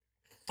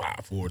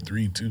5, 4,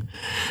 3, 2.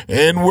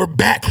 And we're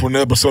back for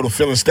another episode of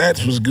Feeling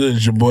Stats. What's good?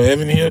 It's your boy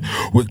Evan here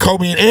with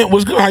Kobe and Ant.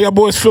 What's good? How y'all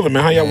boys feeling,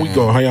 man? How y'all week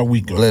going? How y'all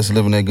week going? Blessed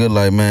living that good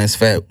life, man. It's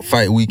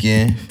fight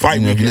weekend. Fight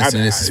If you weekend. listen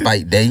to this, it's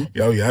fight day.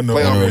 Yo, yeah, I know.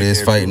 You know it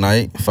is fight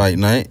night,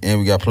 and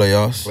we got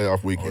playoffs.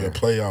 Playoff weekend. Yeah,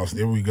 playoffs.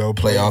 There we go.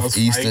 Playoff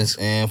Easters fights.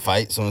 and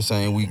fights on the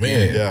same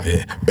weekend. Man,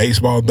 Yeah.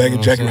 Baseball back at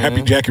Jackie. what I'm Happy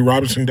saying? Jackie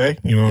Robinson Day.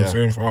 You know what I'm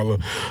saying? For all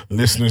the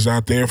listeners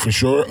out there, for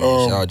sure.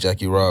 Shout out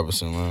Jackie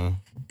Robinson, man.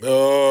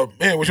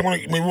 Man, we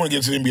want to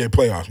get to the NBA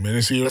playoffs, man.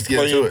 This year, Let's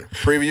get into it.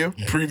 Preview.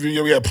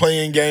 Preview. We got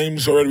playing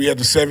games already. We had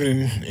the 7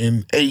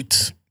 and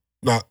 8.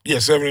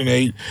 7 and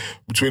 8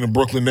 between the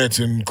Brooklyn Nets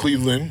and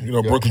Cleveland. You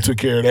know, Brooklyn took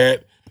care of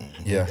that.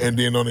 Yeah. And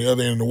then on the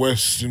other end of the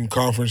Western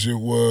Conference, it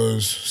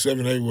was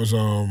 7 8 was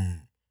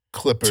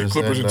Clippers and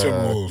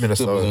Timberwolves.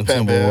 Minnesota. Clippers and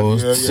Pat Bev.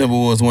 Timberwolves. Yeah.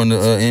 Timberwolves won the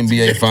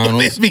NBA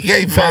Finals.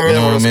 NBA Pat Finals.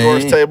 Bev on the what I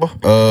scores mean?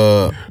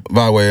 table.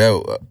 By the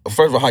way,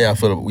 first of all, how y'all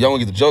feel about it? Y'all want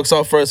to get the jokes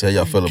off first? How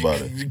y'all feel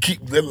about it?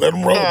 Let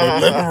them roll,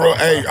 man. Let them roll.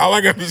 Hey, all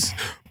I got is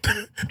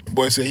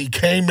boy said he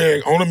came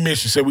there on a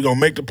mission, said we're gonna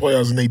make the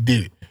playoffs, and they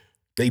did it.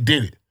 They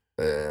did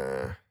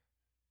it.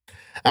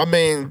 I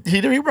mean,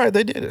 he right.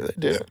 They did it.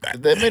 They did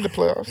it. They made the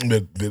playoffs.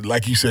 But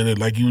like you said,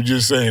 like you were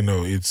just saying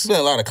though, it's There's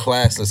been a lot of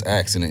classless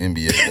acts in the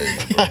NBA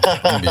lately.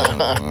 I'm being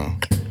honest, man.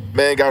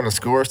 Man got on the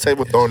scores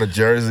table, throwing a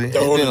jersey. It's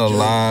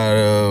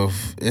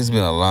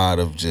been a lot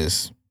of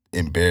just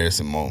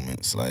embarrassing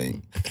moments. Like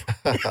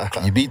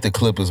you beat the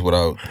Clippers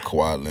without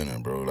Kawhi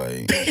Leonard, bro.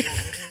 Like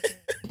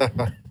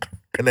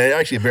And they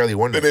actually barely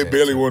won that they game,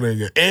 barely too. won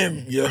it.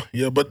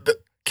 And but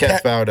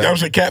Cat fouled out. I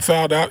was a Cat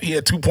fouled out. He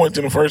had 2 points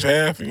in the first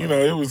half. You know,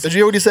 it was Did you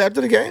hear what he said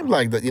after the game?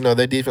 Like,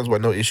 their defense was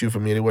no issue for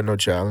me. There wasn't no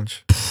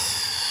challenge.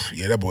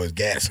 that boy's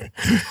gassing.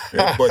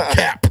 That boy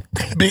Cap,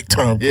 big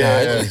time.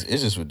 Yeah. nah, it's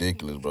just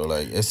ridiculous, bro.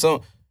 Like at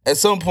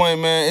some point,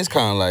 man, it's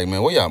kind of like,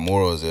 man, where y'all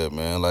morals at,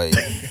 man? Like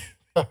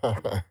I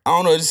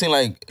don't know. It just seems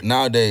like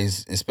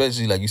nowadays,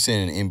 especially like you see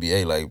in the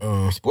NBA,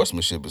 like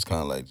sportsmanship is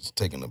kind of like just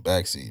taking a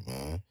backseat,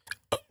 man.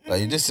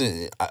 Like this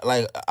is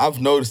like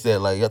I've noticed that.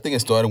 Like I think it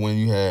started when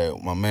you had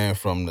my man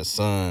from the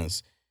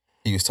Suns.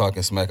 He was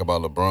talking smack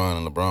about LeBron,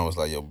 and LeBron was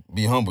like, "Yo,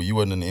 be humble. You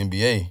wasn't in the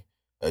NBA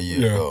a year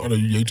Yeah, ago." I know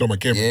you talking about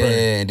Cameron Yeah,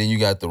 Payne. and then you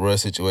got the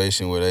rush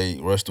situation where they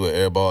rush to an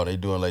air ball. They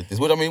doing like this,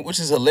 which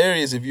is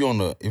hilarious if you on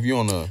the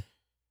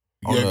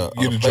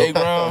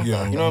playground.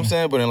 Yeah. You know what I'm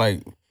saying? But then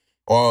like,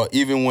 or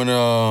even when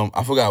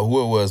I forgot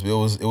who it was, but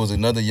it was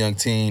another young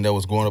team that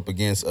was going up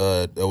against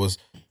that was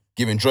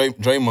giving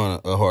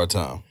Draymond a hard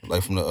time,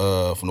 like from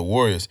the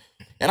Warriors.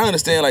 And I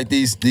understand like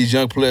these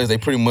young players, they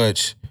pretty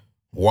much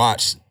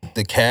watch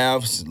the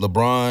Cavs,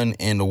 LeBron,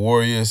 and the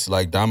Warriors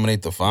like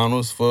dominate the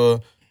finals for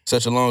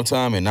such a long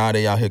time, and now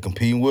they out here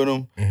competing with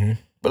them. Mm-hmm.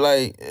 But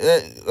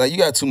like you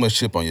got too much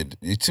dip on your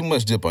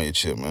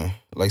chip, man.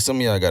 Like some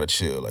of y'all gotta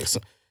chill. Like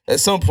at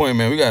some point,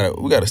 man, we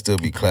gotta still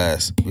be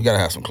class. We gotta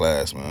have some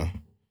class, man.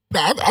 No,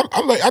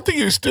 I think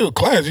it's still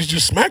class. It's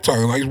just smack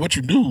talking. Like, it's what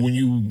you do when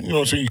you know what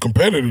I'm saying, your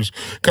competitors.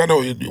 Kind of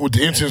with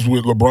the instance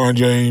with LeBron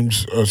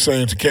James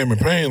saying to Cameron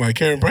Payne, like,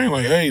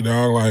 hey,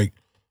 dog, like,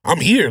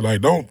 I'm here.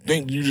 Like, don't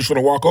think you just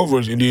gonna walk over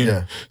us. And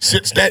then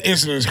since that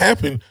incident has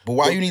happened. But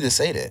why you need to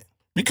say that?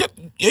 Because,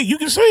 you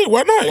can say it.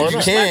 Why not? You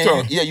It's smack can,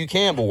 talk. yeah, you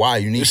can, but why?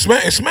 You need It's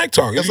smack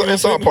talk.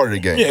 It's all part of the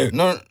game. Yeah.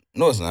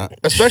 No, it's not.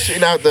 Especially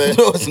now that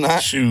No, it's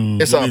not. Shoot.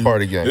 It's all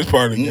part of the game. It's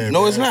part of the game.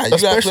 No, it's man. not.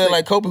 You got a player Especially-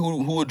 like Kobe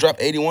who would drop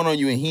 81 on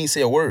you and he ain't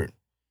say a word.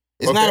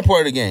 It's Okay. not a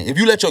part of the game. If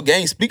you let your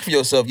game speak for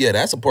yourself, yeah,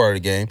 that's a part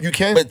of the game. You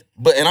can.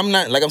 But and I'm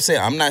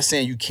not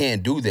saying you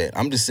can't do that.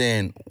 I'm just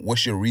saying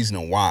what's your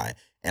reasoning why?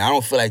 And I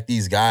don't feel like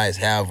these guys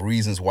have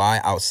reasons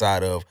why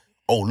outside of,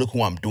 oh, look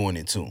who I'm doing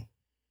it to.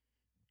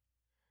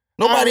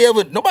 Nobody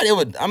ever,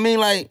 I mean,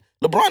 like,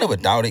 LeBron never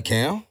doubted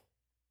Cam.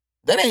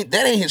 That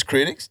ain't his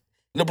critics.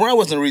 LeBron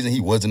wasn't the reason he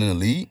wasn't in the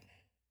league.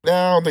 No,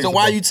 I don't think So so.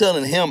 why are you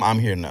telling him I'm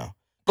here now?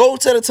 Go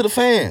tell it to the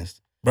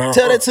fans. But,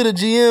 Tell that to the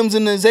GMs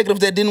and the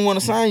executives that didn't want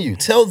to sign you.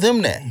 Tell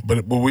them that.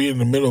 But we're in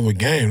the middle of a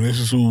game. This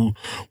is who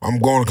I'm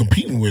going to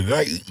competing with.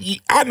 Like,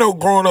 I know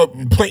growing up,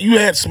 you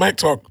had smack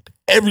talk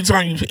every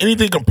time you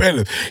anything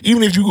competitive.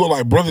 Even if you go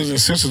like brothers and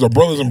sisters or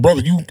brothers and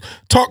brothers, you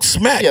talk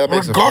smack. Yeah, that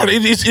makes it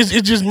regardless,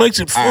 it just makes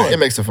it fun. It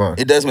makes it fun.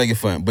 It does make it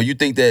fun. But you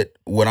think that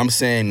what I'm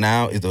saying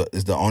now is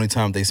the only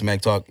time they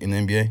smack talk in the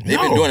NBA? They've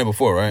been No. doing it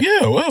before, right?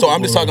 Yeah, well, So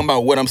I'm just talking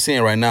about what I'm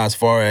saying right now as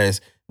far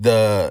as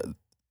the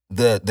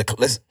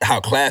how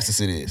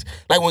classless it is.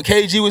 Like when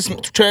KG was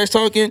trash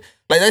talking,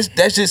 like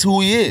that's just who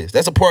he is.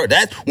 That's a part.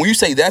 That when you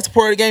say that's a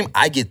part of the game,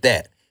 I get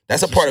that.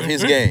 That's a part of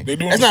his game. They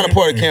doing That's the not a same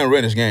part of thing. Cam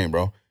Reddish game,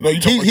 bro. No,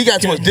 you talking He about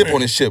got too much Cam dip Reddish.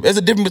 on his chip. There's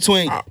a difference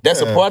between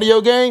that's a part of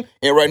your game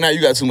and right now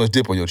you got too much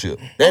dip on your chip.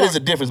 That is a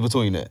difference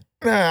between that.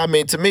 Nah, I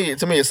mean, to me,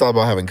 it's all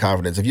about having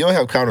confidence. If you don't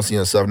have confidence in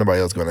yourself,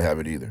 nobody else is going to have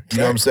it either. You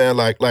know what I'm saying?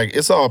 Like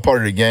it's all part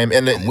of the game.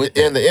 And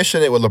the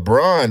issue with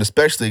LeBron,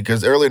 especially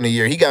because earlier in the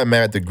year he got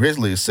mad at the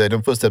Grizzlies, said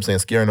them footsteps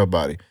ain't scaring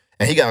nobody.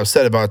 and he got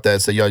upset about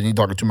that. Said, "Yo, you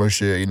talking too much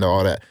shit,"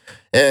 all that.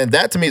 And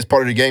that to me is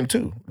part of the game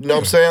too. You know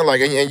what I'm saying?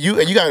 Like, and you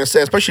got to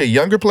understand, especially a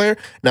younger player.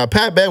 Now,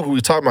 Pat Bev, who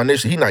we talking about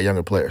initially, he's not a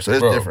younger player, so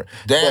it's different.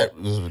 That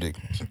is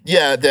ridiculous.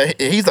 Yeah,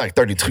 he's like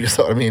 32 years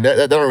old. I mean,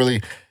 that don't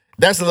really.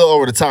 That's a little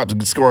over the top,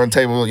 scoring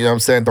table. You know what I'm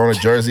saying? Throwing the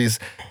jerseys.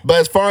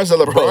 But as far as the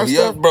LeBron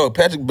stuff,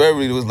 Patrick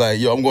Beverly was like,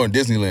 "Yo, I'm going to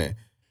Disneyland."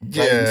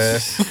 Yeah,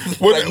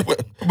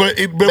 but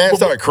man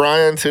started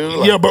crying too.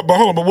 Like, yeah, but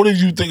hold on. But what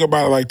did you think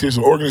about it like this?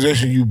 An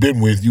organization you've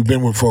been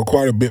with for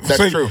quite a bit.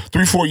 That's true.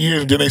 3-4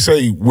 years, and then they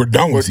say we're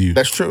done with you.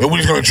 That's true. And we're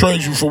just gonna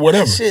trade you for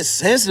whatever. That shit's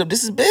sensitive.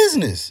 This is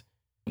business.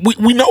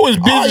 We know it's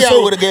business.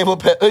 Y'all would have gave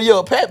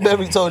up. Pat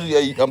Beverly told you,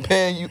 hey, I'm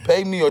paying you,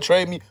 pay me or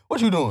trade me. What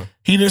you doing?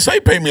 He didn't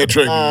say pay me or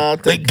trade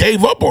me. They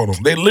gave up on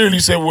him. They literally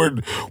said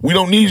we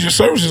don't need your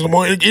services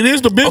anymore. It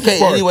is the business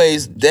part.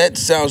 Anyways, that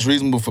sounds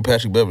reasonable for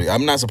Patrick Beverly.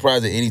 I'm not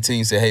surprised that any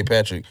team said, hey,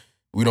 Patrick,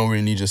 we don't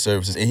really need your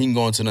services. And he can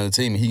go into another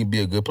team and he can be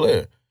a good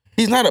player.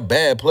 He's not a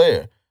bad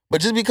player. But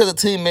just because a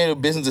team made a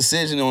business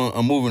decision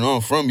on moving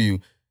on from you,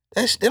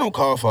 they don't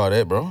call for all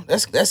that, bro.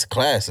 That's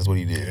class. That's what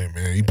he did. Yeah,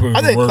 man. He put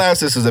I think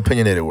class is an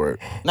opinionated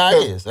word. Nah,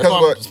 it is. That's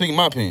why I'm speaking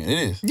my opinion. It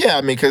is. Yeah,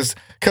 I mean, because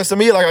to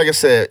me, like I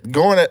said,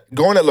 going at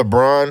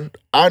LeBron,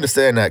 I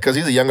understand that because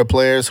he's a younger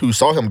players who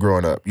saw him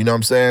growing up. You know what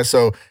I'm saying?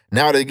 So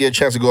now they get a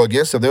chance to go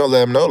against him. They'll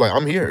let him know, like,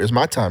 I'm here. It's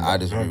my time. I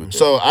disagree with that.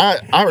 So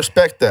I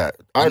respect that.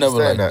 I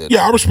understand that.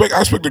 Yeah, I respect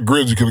the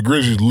Grizzlies because the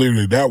Grizzlies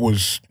literally that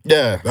was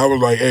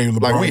like, hey,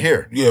 LeBron, like we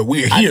here. Yeah,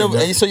 we here.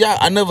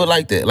 I never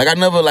liked that. Like I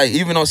never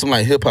even on some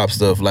like hip hop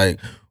stuff, like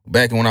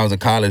back when I was in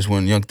college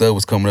when Young Thug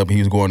was coming up and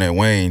he was going at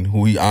Wayne,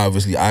 who he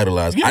obviously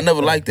idolized. Yeah. I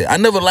never liked that. I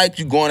never liked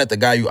you going at the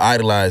guy you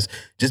idolized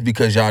just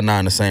because y'all not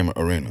in the same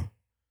arena.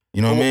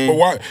 You know what I mean? But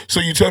why?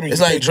 So you tell me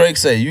it's like Drake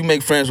say, you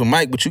make friends with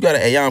Mike, but you got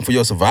to AI him for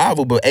your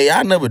survival. But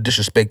AI never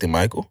disrespected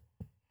Michael.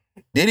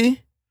 Did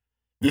he?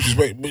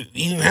 Disrespect, but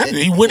he didn't have to.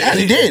 He went at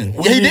it. He did.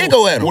 Yeah, he did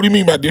go at him. What do you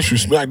mean by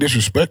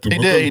disrespect him? He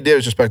did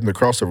disrespect him. The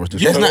crossover was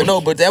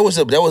disrespectful. But that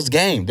was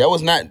game. That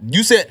was not.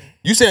 You said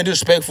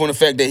disrespectful in the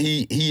fact that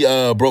he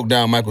broke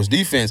down Michael's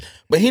defense,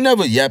 but he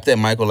never yapped at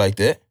Michael like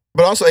that.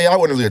 But also, AI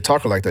wasn't really a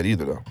talker like that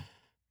either, though.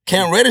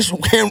 Cam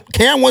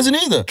wasn't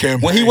either.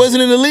 When he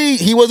wasn't in the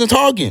league, he wasn't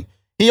talking.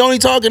 He only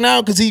talking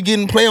now because he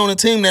getting play on a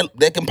team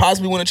that can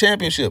possibly win a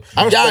championship.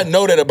 Y'all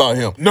know that about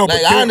him. No,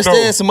 like I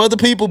understand some other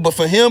people, but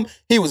for him,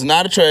 he was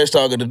not a trash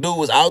talker. The dude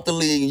was out the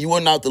league, and you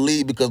wasn't out the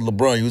league because of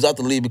LeBron. You was out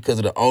the league because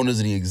of the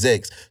owners and the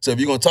execs. So if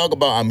you're gonna talk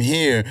about I'm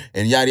here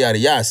and yada yada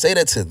yada, say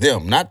that to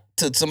them, not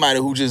to somebody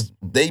who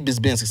they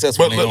just being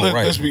successful. But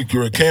let's be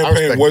correct.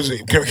 Campaign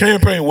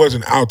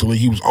wasn't out the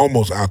league. He was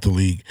almost out the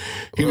league.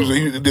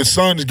 The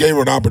Suns gave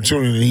him an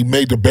opportunity, and he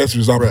made the best of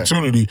his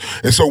opportunity.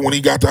 Right. And so when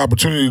he got the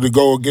opportunity to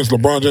go against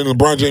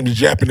LeBron James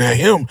is yapping at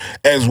him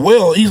as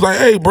well. He's like,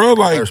 "Hey, bro,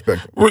 like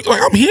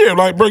I'm here,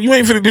 like, bro, you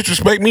ain't finna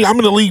disrespect me. I'm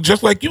in the league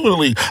just like you in the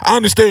league. I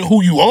understand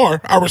who you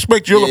are. I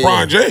respect your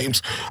LeBron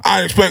James.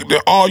 I expect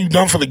that all you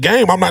done for the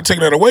game. I'm not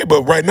taking that away.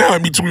 But right now,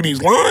 in between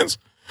these lines."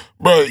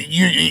 Bro,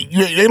 you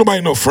ain't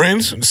nobody no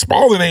friends.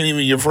 Spalding ain't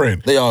even your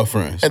friend. They all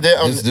friends. And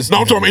I'm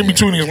talking about in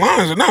between these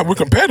lines or not. We're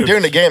competitors.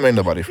 During the game, ain't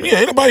nobody friends. Yeah,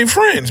 ain't nobody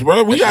friends,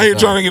 bro. We out here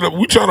trying to get up.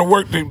 We trying to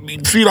work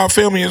to feed our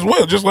family as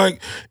well, just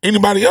like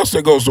anybody else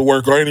that goes to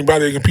work or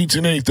anybody that competes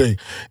in anything.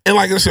 And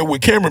like I said,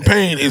 with Cameron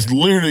Payne, it's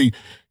literally.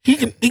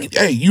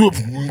 Hey, you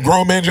a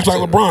grown man just like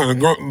LeBron,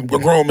 a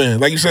grown man.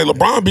 Like you said,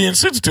 LeBron being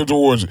sensitive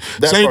towards it.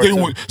 Same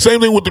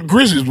thing with the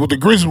Grizzlies.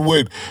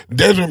 With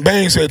Desmond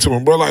Bain said to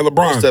him, bro, like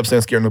LeBron. Steps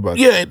ain't scare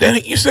nobody. Yeah,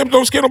 you steps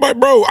don't scare nobody,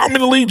 bro. I'm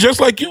in the league just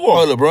like you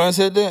are. Oh, LeBron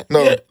said that?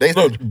 No,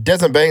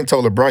 Desmond Bain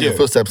told LeBron your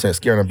footsteps ain't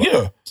scare nobody.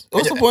 Yeah.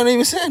 What's the point of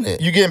even saying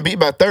that? You getting beat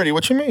by 30,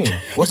 what you mean?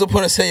 What's the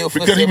point of saying your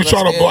footsteps? Because he was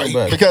trying to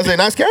block. Because they're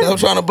not scared. I'm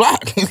trying to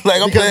block. He's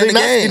like, I'm playing the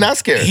game. He's not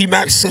scared. He's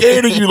not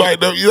scared of you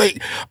like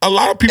a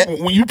lot of people,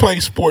 when you play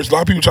sports, a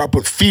lot of people try to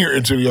put fear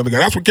into the other guy.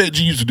 That's what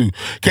KG used to do.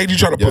 KG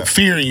try to put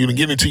fear in you and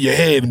get into your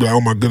head and be like,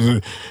 oh my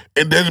goodness.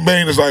 And Desmond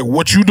Bain is like,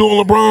 what you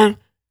doing, LeBron?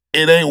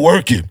 It ain't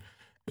working.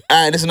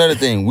 All right, this is another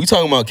thing. We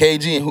talking about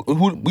KG and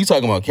who we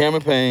talking about?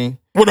 Cameron Payne.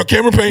 Well, no,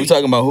 Cameron Payne. We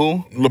talking about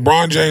who?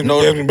 LeBron James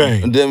and Desmond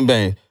Bain. Desmond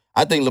Bain.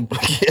 I think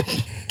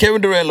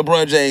Kevin Durant and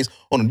LeBron James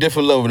on a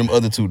different level than them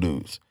other two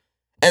dudes.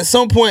 At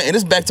some point, and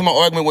it's back to my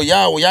argument where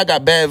y'all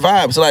got bad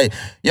vibes. Like,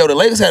 yo, the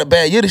Lakers had a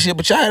bad year this year,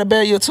 but y'all had a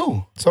bad year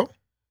too.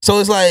 So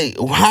it's like,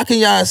 how can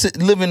y'all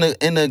live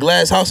in a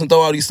glass house and throw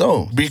all these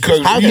stones?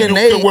 Because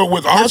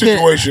with our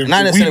situation,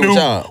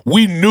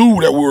 we knew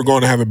that we were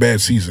going to have a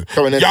bad season.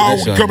 Coming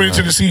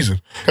into the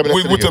season.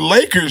 With the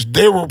Lakers,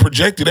 they were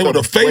projected, they were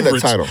the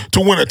favorites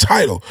to win a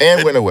title.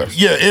 And win a West.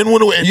 Yeah, and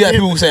win a West. You had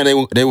people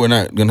saying they were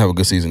not going to have a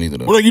good season either,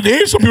 though. Well, you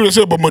hear some people that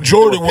said, but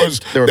majority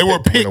they were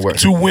picked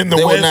to win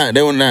the West.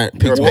 They were not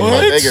picked by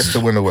Vegas to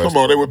win the West. Come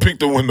on, they were picked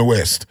to win the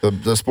West.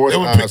 The sports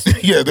they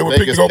were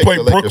picked to go play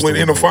Brooklyn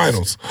in the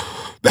finals.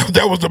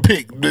 That was the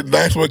pick.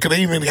 That's what could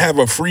they even have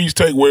a freeze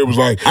take where it was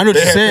like. I know what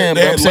you're saying,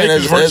 but I'm saying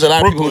there's a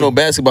lot of people who know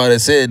basketball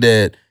that said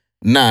that,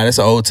 nah, that's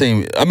an old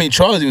team. I mean,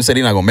 Charles even said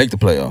he's not going to make the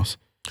playoffs.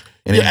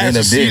 And Yeah,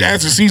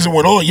 as the season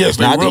went on, yes,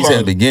 they I think he realized. said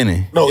at the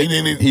beginning. No, he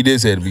didn't. He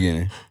did say at the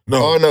beginning.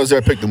 No, Oh no,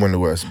 they're picked to win the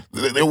West.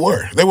 they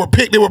were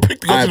picked. They were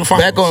picked to go to the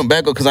finals.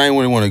 Back on, because I didn't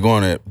really want to go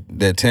on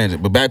that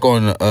tangent. But back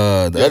on the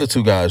other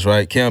two guys,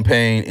 right?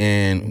 Campaign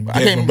and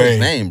I can't remember his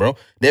name, bro.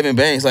 Devin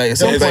Banks. Like at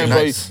some point,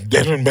 bro,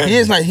 Devin Banks. he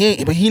is not.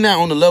 But he not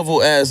on the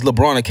level as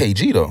LeBron and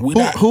KG though.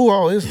 Who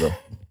all is though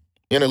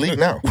in the league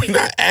now? We're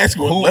not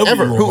asking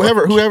Whoever.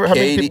 How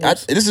many KD. people?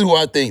 This is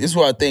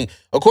who I think.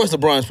 Of course,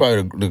 LeBron's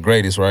probably the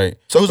greatest, right?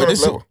 So who's But on this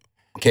this level?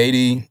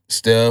 KD,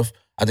 Steph.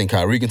 I think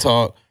Kyrie can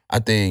talk. I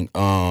think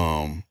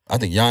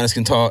Giannis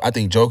can talk. I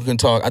think Joker can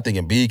talk. I think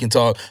Embiid can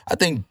talk. I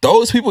think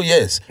those people,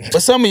 yes.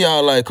 But some of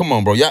y'all like, come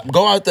on, bro. Y'all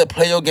go out there,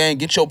 play your game,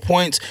 get your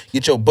points,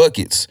 get your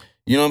buckets.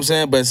 You know what I'm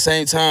saying? But at the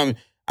same time,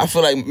 I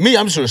feel like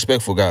I'm just a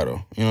respectful guy,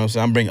 though. You know what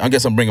I'm saying? I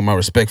guess I'm bringing my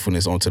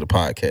respectfulness onto the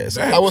podcast.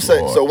 I will say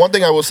so. One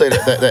thing I will say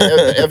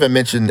that Evan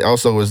mentioned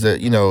also is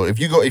that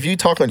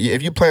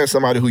if you playing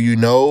somebody who you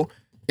know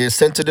is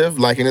sensitive,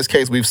 like in this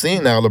case we've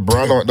seen now,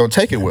 LeBron don't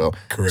take it well.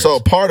 Correct. So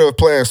part of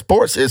playing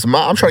sports is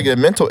I'm trying to get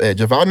a mental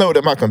edge. If I know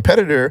that my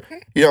competitor,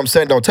 you know what I'm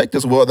saying, don't take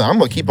this well, then I'm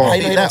gonna keep on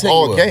eating that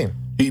all game.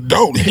 He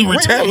don't. He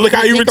retaliates. Look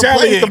how he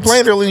retaliates. He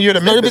complained earlier in the year to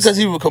No, Memphis. because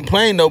he would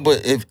complain though.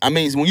 But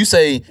when you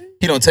say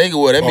he don't take it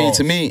well, that means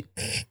to me.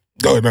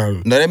 Go ahead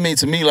now. No, that means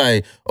to me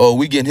like, oh,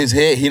 we getting his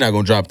head, he not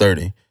gonna drop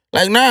 30.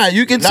 Like, nah,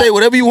 you can say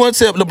whatever you want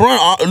to say.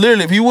 LeBron,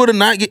 literally, if he would have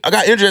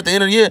got injured at the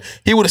end of the year,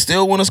 he would have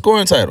still won a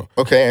scoring title.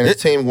 Okay, and his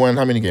team won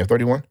how many games?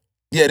 31?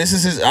 Yeah, this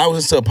is I was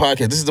listening to a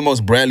podcast. This is the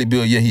most Bradley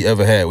Beal year he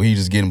ever had, where he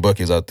just getting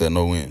buckets out there,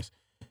 no wins.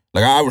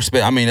 Like, I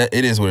respect,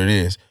 it is what it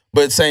is.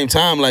 But at the same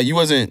time, like, you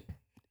wasn't,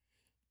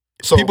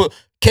 So people,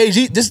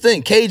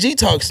 KG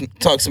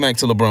talks smack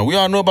to LeBron. We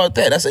all know about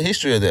that. That's a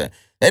history of that.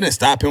 That didn't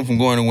stop him from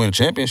going to win a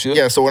championship.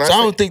 Yeah, so I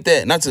don't think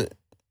that,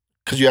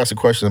 because you asked a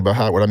question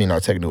about what I mean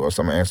not taking it well,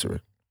 so I'm gonna answer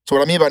it. So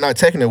what I mean by not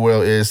taking it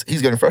well is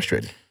he's getting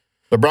frustrated.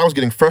 LeBron was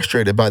getting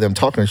frustrated by them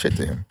talking shit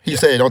to him. He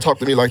said, "Don't talk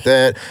to me like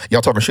that.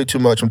 Y'all talking shit too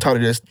much. I'm tired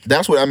of this."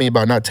 That's what I mean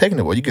by not taking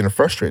it well. You're getting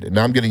frustrated.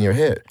 Now I'm getting in your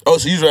head. Oh,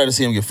 so you'd rather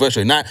see him get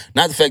frustrated, not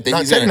the fact that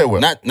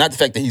not the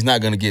fact that he's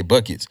not gonna get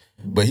buckets,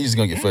 but he's just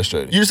gonna get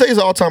frustrated. You just say he's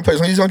an all-time player.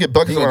 So he's gonna get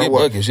buckets. He's gonna get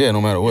buckets, yeah,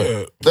 no matter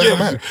what. Doesn't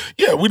matter.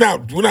 Yeah, we're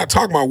not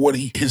talking about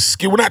his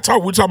skill. We're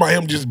talking about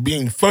him just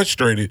being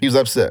frustrated. He's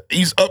upset.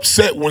 He's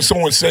upset when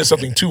someone says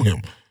something to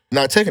him.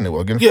 Not taking it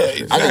well.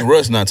 I think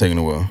Russ not taking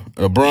it well.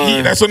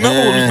 LeBron, that's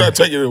another one. He's not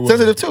taking it well.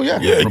 Sensitive too.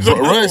 Yeah.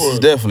 Russ is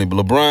definitely,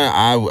 but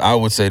LeBron, I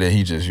would say that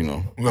he just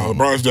No,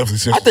 LeBron's definitely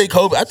sensitive.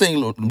 I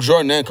think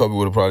Jordan and Kobe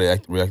would have probably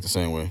react the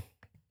same way.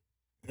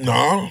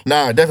 No,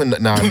 definitely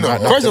not.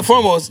 First and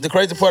foremost, the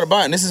crazy part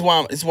about it, and this is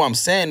why I'm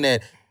saying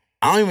that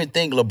I don't even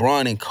think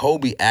LeBron and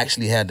Kobe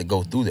actually had to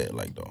go through that.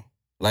 Like though,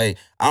 like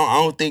I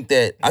don't think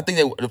that. I think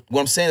that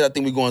what I'm saying is I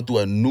think we're going through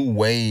a new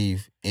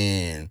wave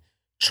in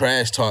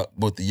trash talk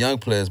with the young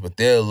players, but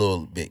they're a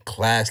little bit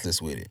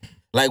classless with it.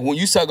 Like when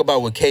you talk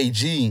about with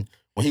KG,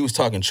 when he was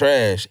talking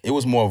trash, it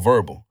was more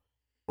verbal,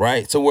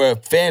 right? So where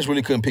fans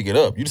really couldn't pick it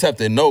up. You just have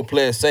to know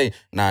players say,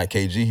 nah,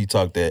 KG, he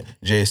talked that.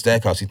 Jay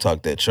Stackhouse, he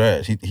talked that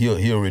trash. He'll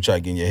really try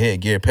to get in your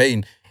head. Gary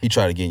Payton, he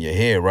tried to get in your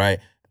head, right?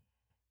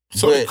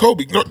 So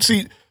Kobe,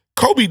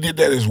 Kobe did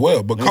that as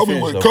well. But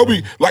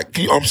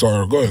I'm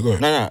sorry, go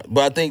ahead. No.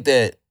 But I think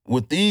that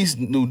with these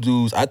new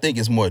dudes, I think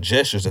it's more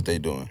gestures that they're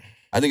doing.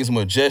 I think it's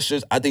more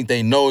gestures. I think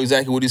they know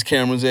exactly where these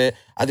cameras at.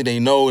 I think they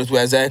know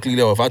exactly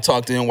though. If I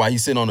talk to him while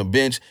he's sitting on the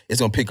bench,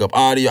 it's gonna pick up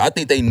audio. I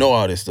think they know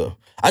all this stuff.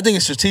 I think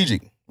it's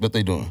strategic what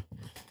they doing.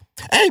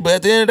 Hey, but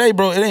at the end of the day,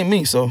 bro, it ain't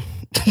me. So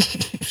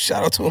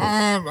shout out to him.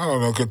 I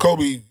don't know, cause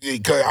Kobe.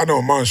 I know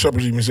Amon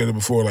Shepard even said it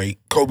before. Like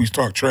Kobe's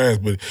talk trash,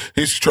 but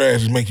his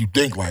trash just make you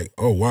think like,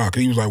 oh wow.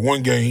 Cause he was like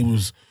one game he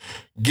was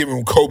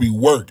giving Kobe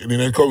work, and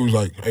then Kobe was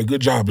like, hey,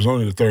 good job. It's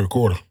only the third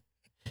quarter.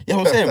 Yeah,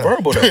 I'm saying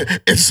verbal though.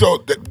 And so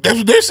that's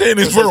what they're saying.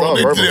 It's verbal.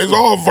 It's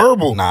all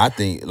verbal. Nah, I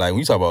think like when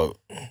you talk about,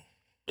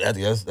 I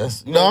think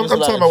that's no. I'm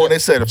talking about when they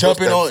say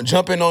jumping on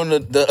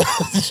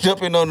the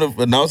jumping on the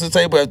announcer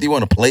table after you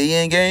want to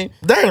play in game.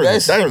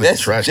 That's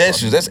trash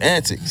gestures. That's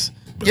antics.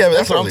 Yeah, but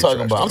that's what I'm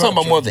talking about. I'm talking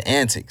about more of the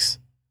antics.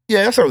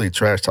 Yeah, that's not really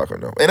trash talking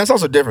though, and that's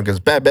also different because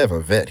Bad Bev a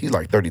vet. He's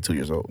like 32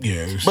 years old.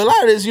 Yeah, but a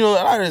lot of this,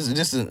 is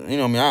just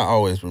I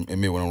always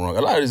admit when I'm wrong.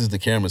 A lot of this is the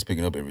cameras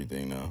picking up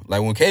everything now.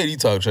 Like when KD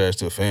talk trash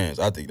to fans,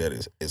 I think that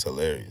is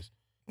hilarious.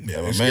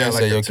 Yeah, my man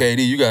say, yo,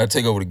 KD, you gotta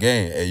take over the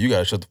game. Hey, you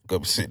gotta shut the fuck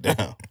up and sit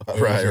down.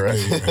 Right.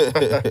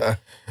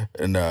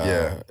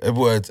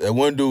 And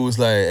one dude was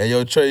like, hey,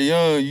 yo, Trae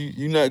Young,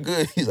 you not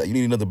good. He's like, you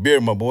need another beer,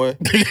 my boy.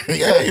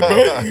 Yeah,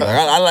 bro.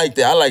 I like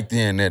that. I like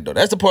hearing that though.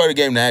 That's the part of the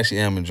game that I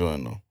actually am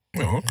enjoying though.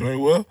 Oh, okay,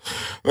 well,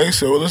 like I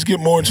said, let's get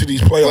more into these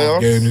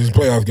playoff games. These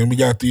playoff games, we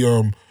got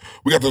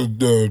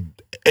the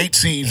 8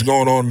 seeds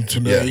going on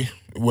today. Yeah.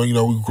 Well,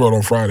 we record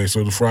on Friday,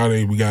 so the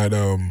Friday we got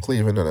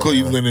Cleveland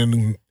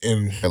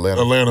and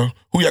Atlanta.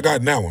 Who y'all got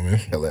in that one, man?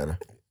 Atlanta.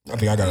 I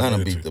think I got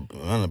Atlanta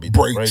beat the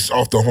breaks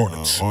off the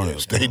Hornets.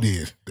 Hornets. Yes, they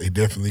did. They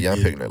definitely Yeah, I'm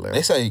did. picking Atlanta.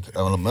 They say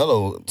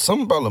LaMelo,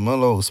 something about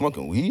LaMelo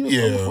smoking weed or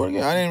Yeah. something before the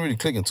game. I didn't really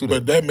click into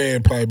But that. that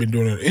man probably been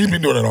doing it. He's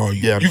been doing it all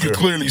year. Yeah, I'm you sure. can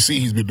clearly see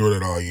he's been doing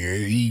it all year. I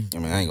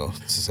mean, I ain't going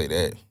to say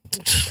that.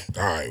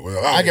 All right, well,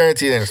 all I right.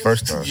 guarantee it ain't his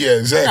first time. Yeah,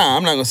 exactly. Nah,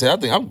 I'm not going to say.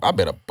 I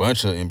bet a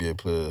bunch of NBA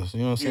players. You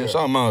know what I'm saying? Yeah.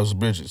 Shout out Miles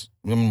Bridges.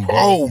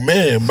 Oh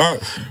man,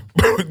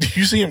 did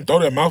you see him throw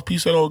that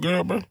mouthpiece at old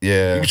girl, bro? He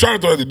Yeah. was trying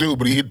to throw at the dude,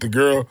 but he hit the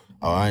girl.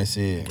 Oh, I ain't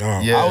see it. Oh,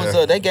 Yeah. I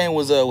was that game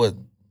was what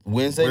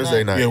Wednesday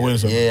night. Yeah,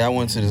 Wednesday. Yeah, I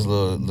went to this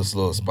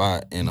little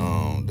spot and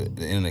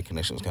the internet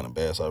connection was kind of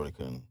bad, so I really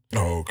couldn't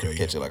Oh, okay.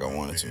 catch it like I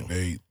wanted to.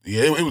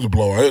 It was a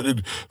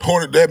blowout.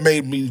 Hornet, that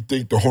made me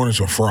think the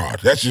Hornets are fraud.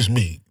 That's just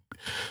me.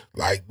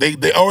 Like they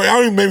or I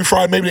don't even maybe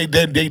fraud. Maybe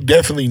they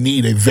definitely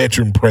need a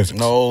veteran presence.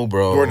 No,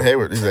 bro. Gordon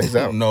Hayward, he's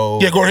out. No.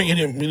 Yeah, go ahead. He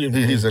didn't-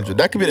 He's injured.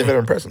 That could be the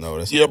veteran presence. No,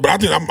 that's Yeah, but I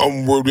think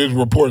I'm where there's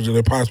reports that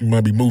they possibly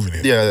might be moving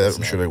it. Yeah,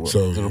 I'm sure they will.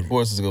 So the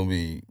reports is gonna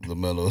be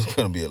LaMelo is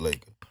gonna be a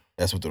Laker.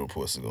 That's what the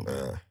reports is gonna be.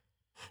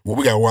 well,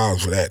 we got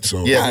Wilds for that.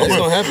 So Yeah, Nah, it's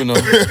gonna happen though.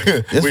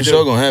 It's for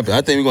sure gonna happen.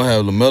 I think we're gonna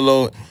have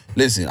LaMelo.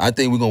 Listen, I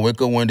think we're gonna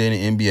wake up one day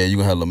in the NBA. You're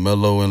gonna have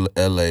LaMelo in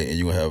LA and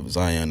you're gonna have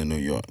Zion in New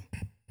York.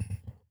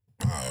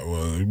 All right,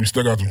 well, we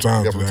still got some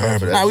time Got for some that. time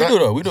for happen. that. Nah, we do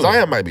though. We do.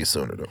 Zion might be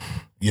sooner though.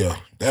 Yeah,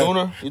 that,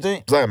 Sooner, you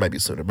think? Zion might be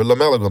sooner, but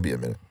LaMelo gonna be a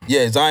minute.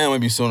 Yeah, Zion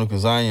might be sooner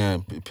because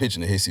Zion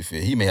pitching the hissy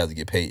fit. He may have to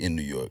get paid in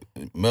New York.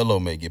 Melo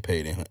may get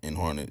paid in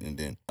Hornet and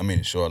then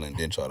in Charlotte and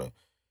then try to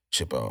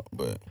ship out.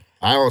 But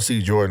I don't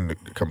see Jordan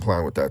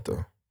complying with that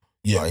though.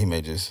 yeah. he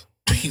may just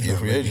He's Yeah, not,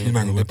 free agent. he's not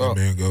gonna let Dip out.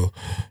 that man go.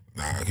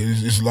 Nah,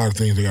 'cause it's a lot of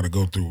things they got to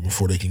go through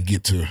before they can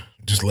get to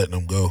just letting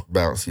them go.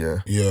 Bounce, yeah.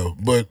 Yeah,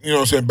 but you know what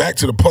I'm saying, back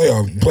to the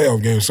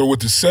playoff game. So with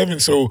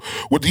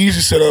the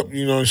easy setup,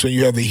 you know what I'm saying,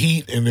 you have the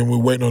Heat and then we're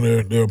waiting on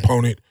their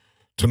opponent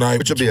tonight.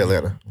 Which will be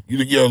Atlanta.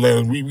 Yeah,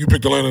 Atlanta. You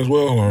picked Atlanta as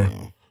well, or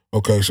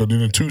okay, so then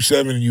the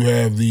 2-7 you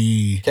have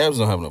the Cavs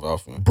don't have enough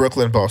offense.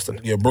 Brooklyn, Boston.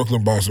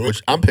 Brooklyn Boston.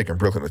 Which I'm picking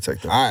Brooklyn to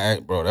take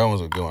them. Bro, that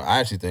was a good one.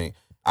 I think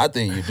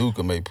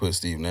Udoka may put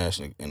Steve Nash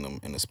in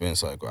the spin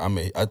cycle.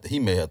 He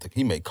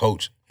may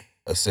coach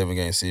a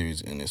 7-game series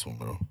in this one,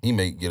 bro. He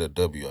may get a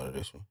W out of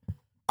this one.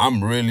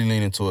 I'm really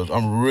leaning towards.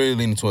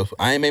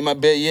 I ain't made my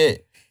bet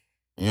yet.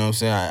 You know what I'm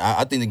saying?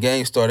 I think the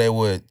game started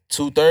at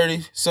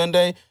 2:30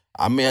 Sunday.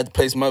 I may have to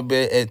place my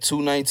bet at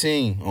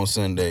 2:19 on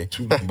Sunday.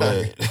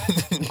 But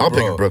I'm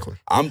picking Brooklyn.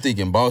 I'm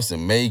thinking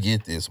Boston may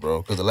get this,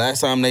 bro. Because the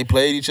last time they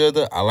played each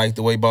other, I like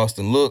the way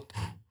Boston looked.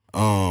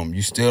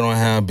 You still don't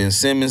have Ben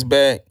Simmons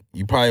back.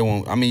 You probably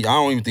won't. I mean, I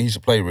don't even think he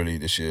should play really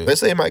this year. They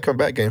say he might come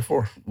back game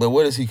 4. But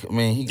what is he? I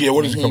mean,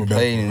 what is he coming back?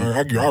 played I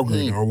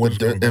agree. What is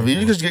he coming back If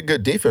you for? just get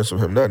good defense from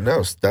him, nothing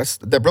else.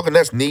 That Brooklyn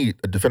Nets need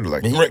a defender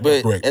like that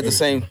Correct. At the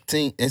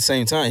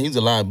same time, he's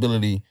a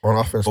liability on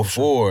offense. for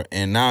sure. before,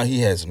 and now he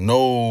has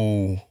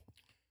no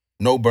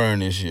burn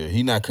this year.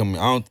 He not coming.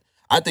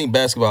 I think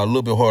basketball a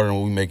little bit harder than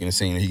what we making it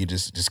seem. He could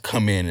just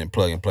come in and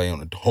plug and play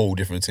on a whole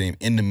different team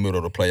in the middle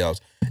of the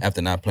playoffs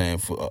after not playing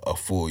for a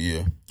full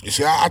year.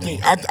 See, I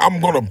think I'm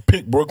going to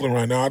pick Brooklyn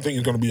right now. I think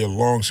it's going to be a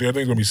long series. I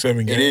think it's going to be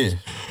 7 games. It is.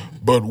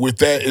 But with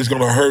that, it's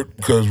going to hurt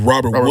because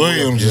Robert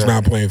Williams is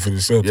not playing for the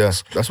Celtics.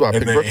 Yes, that's why I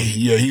picked Brooklyn.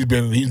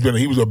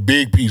 He was a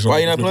big piece. Why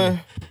you not playing?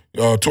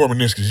 Torn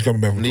meniscus. He's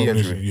coming back from Knee torn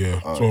injury.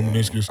 meniscus. Yeah, torn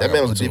meniscus. That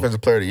man was a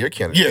defensive player of the year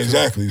candidate. Yeah,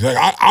 exactly.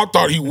 I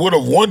thought he would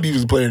have won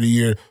Defensive Player of the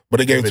Year, but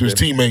they gave it to his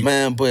teammate,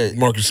 Man, but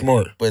Marcus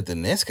Smart. the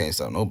Nets can't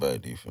stop nobody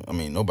defense. I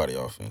mean, nobody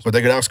offense. But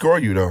they could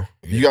outscore you though.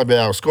 You gotta be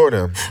able to outscore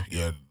them.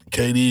 Yeah,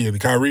 KD and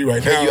Kyrie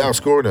right Can you now.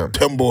 outscore them?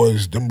 Them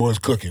boys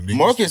cooking. They-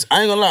 Marcus,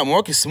 I ain't gonna lie,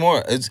 Marcus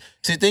Smart.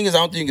 See, the thing is, I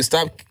don't think you can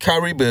stop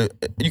Kyrie, but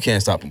you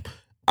can't stop him.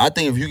 I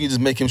think if you can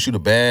just make him shoot a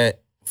bad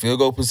field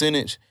goal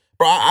percentage,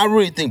 bro, I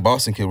really think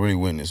Boston can really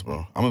win this,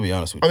 bro. I'm gonna be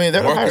honest with you. I mean,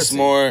 they're the Marcus hardest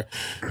Smart,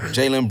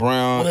 Jaylen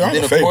Brown, Well, they are and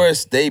then the of favorite.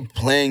 course they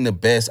playing the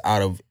best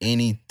out of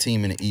any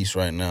team in the East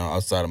right now,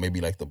 outside of maybe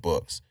like the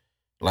Bucks.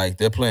 Like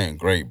they're playing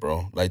great,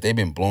 bro. Like they've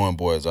been blowing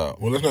boys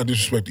out. Well, let's not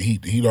disrespect the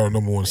Heat. The Heat are the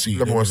number 1 seed.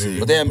 Number 1 seed.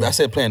 But I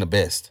said playing the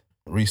best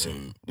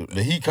recently.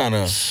 The Heat kind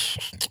of,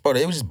 bro,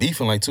 they was just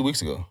beefing like 2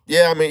 weeks ago.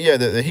 Yeah, I mean,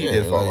 the Heat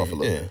did fall like, off a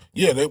little bit.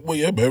 Yeah,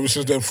 but ever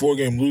since that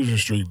 4-game losing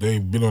streak,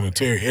 they've been on a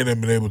tear and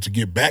have been able to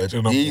get back to the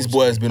number These 1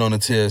 boys been on the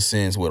tear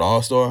since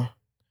All-Star.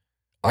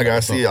 I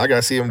gotta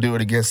see him do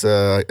it against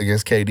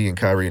KD and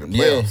Kyrie in the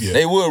playoffs. Yeah.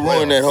 They would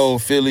ruin that whole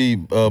Philly,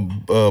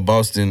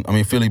 Brooklyn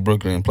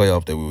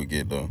playoff that we would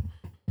get though.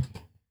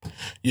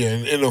 Yeah,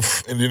 and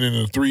then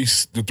in the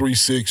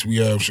 3-6 we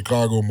have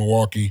Chicago,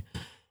 Milwaukee.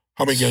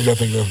 How many games I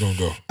think that's gonna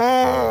go?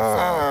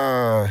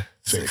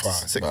 Six.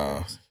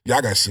 5. Yeah,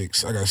 I got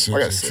 6. I got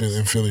 6. six.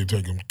 And Philly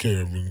taking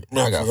care of me.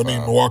 I got 5.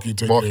 Milwaukee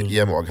taking Milwaukee, care of me.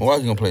 yeah, Milwaukee.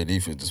 Milwaukee gonna play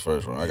defense this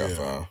first round. I got Yeah.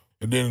 5.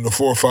 And then in the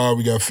 4-5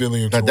 we got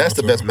Philly and Now, Toronto. that's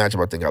the best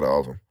matchup I think out of all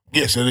of them.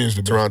 Yes, it is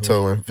the best.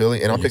 Toronto and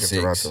Philly, and I'm Philly picking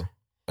 6. Toronto.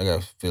 I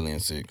got Philly in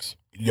 6.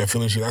 You got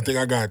Philly. I think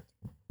I got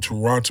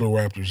Toronto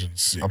Raptors in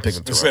 6. I'm picking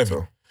And Toronto.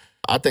 7.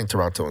 I think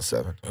Toronto in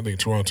 7. I think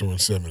Toronto in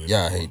 7.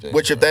 Yeah, I hate that.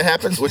 Which if that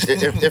happens,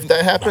 if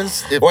that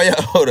happens, if Well, yeah,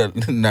 hold up.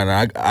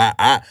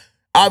 No,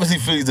 Obviously,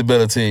 Philly's the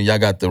better team. Y'all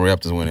got the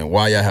Raptors winning.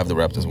 Why y'all have the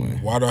Raptors winning?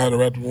 Why do I have the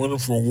Raptors winning?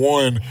 For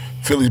one,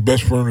 Philly's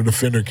best perimeter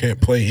defender can't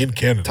play in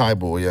Canada.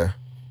 Tybull, yeah.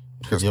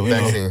 Because Yeah, we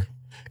vaccine.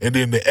 And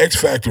then the X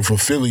factor for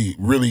Philly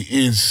really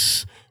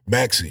is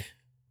Maxey.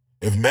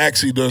 If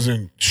Maxey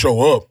doesn't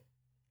show up,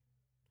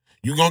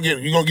 you're gonna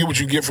get what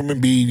you get from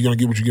Embiid. You're gonna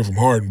get what you get from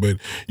Harden. But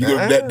you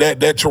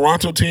that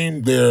Toronto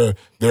team, they're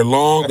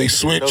long. They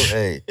switch.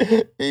 Hey,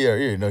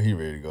 you know he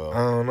ready to go.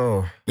 I don't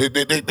know.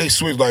 They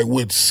switch like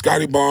with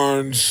Scotty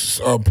Barnes,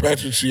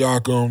 Pascal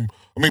Siakam,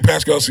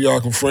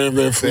 Fran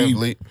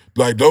VanVleet.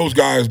 Like those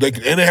guys, they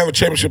have a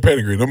championship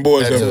pedigree. Them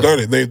boys have done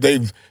it.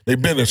 They've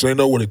been there, so they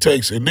know what it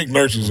takes. And Nick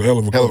Nurse is a hell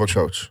of a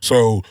coach.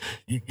 So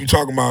you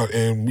talking about,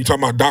 and we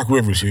talking about Doc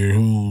Rivers here,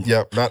 who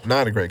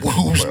not a great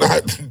coach,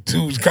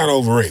 who's kind of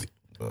overrated.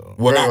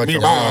 Well, not me.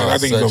 I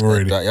think he's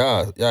overrated.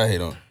 Y'all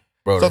hate on.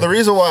 Bro, so the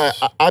reason why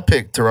I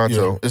picked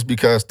Toronto is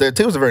because their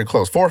teams are very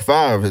close.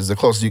 4-5 is the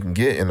closest you can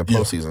get in the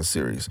postseason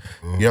series.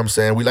 You know what I'm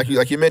saying? We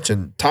like you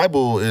mentioned,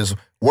 Tybull is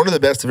one of the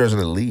best defenders in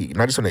the league,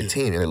 not just on their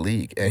team, in the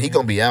league. And he's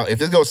gonna be out. If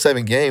this goes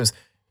 7 games,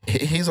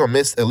 he's gonna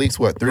miss at least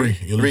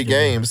three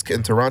games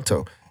in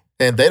Toronto.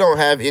 And they don't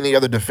have any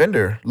other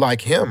defender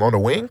like him on the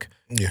wing.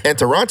 Yeah. And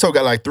Toronto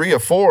got like 3 or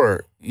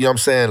 4, you know what I'm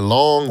saying,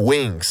 long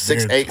wings,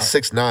 6'8",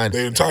 6'9".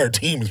 The entire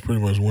team is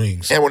pretty much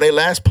wings. And when they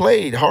last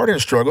played, Harden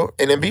struggled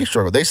and Embiid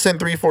struggled. They sent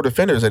 3 or 4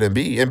 defenders at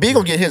Embiid. Embiid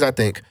gonna get his, I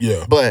think.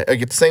 Yeah. But at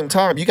the same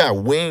time, you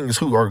got wings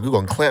who are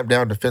gonna clamp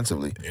down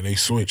defensively. And they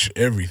switch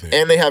everything.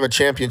 And they have a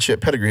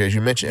championship pedigree, as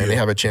you mentioned, and they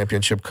have a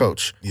championship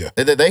coach. Yeah.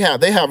 They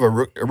have a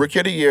Rookie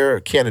of the Year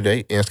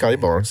candidate in Scotty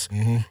Barnes.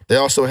 Mm-hmm. They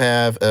also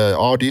have an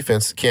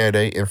all-defense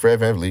candidate in Fred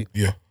VanVleet.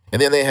 Yeah.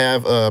 And then they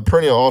have a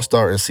perennial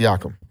all-star in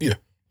Siakam. Yeah.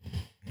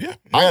 Yeah.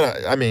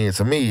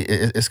 To me,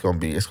 it's gonna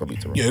be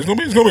Toronto. Yeah, it's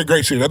gonna be a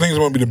great series. I think it's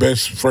gonna be the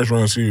best first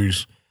round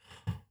series.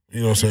 You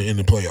know what I'm saying, in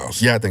the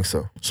playoffs. Yeah, I think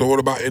so. So what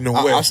about in the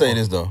West? I'll say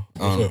this though.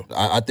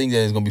 I think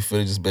that it's gonna be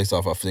Philly just based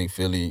off. I think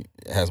Philly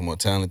has more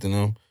talent than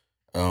them.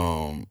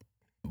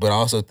 But I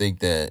also think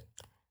that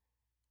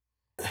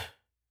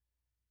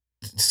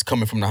it's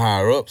coming from the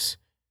higher ups.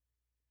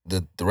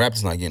 The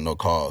Raptors not getting no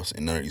calls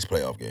in none of these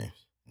playoff games.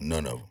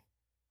 None of them.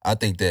 I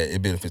think that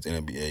it benefits the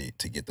NBA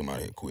to get them out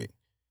of here quick.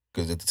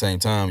 Because at the same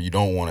time, you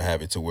don't want to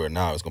have it to where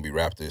now it's going to be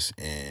Raptors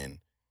in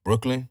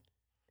Brooklyn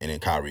and then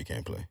Kyrie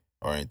can't play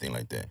or anything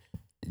like that.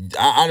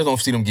 I just don't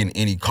see them getting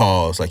any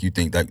calls like you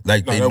think they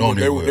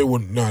normally would. They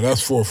wouldn't. No,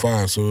 that's 4 or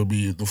 5. So it'll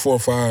be the 4 or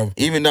 5.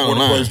 Even down the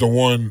line. Plays the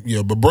 1.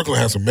 Yeah, but Brooklyn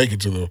has to make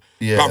it to the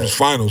conference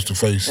finals to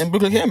face. And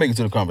Brooklyn can't make it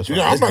to the conference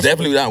finals. That's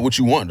definitely not what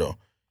you want, though.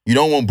 You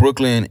don't want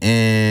Brooklyn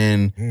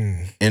and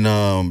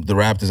the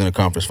Raptors in the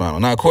conference final.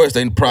 Now, of course,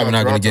 they're probably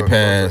not going to get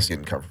past.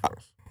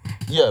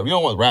 Yeah, you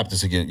don't want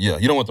Raptors to get. Yeah,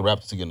 you don't want the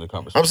Raptors to get in the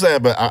conference. I'm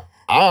saying, but I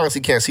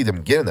honestly can't see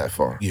them getting that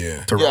far.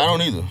 Yeah, I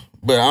don't either.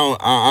 But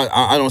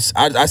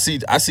I see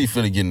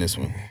Philly getting this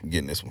one.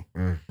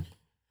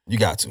 You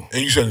got to.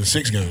 And you said in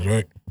 6 games,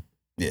 right?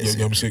 Yeah,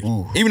 yeah, 6.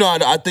 Even though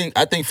I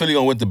think Philly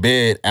gonna went to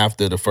bed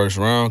after the first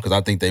round because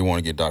I think they want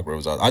to get Doc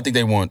Rivers out. I think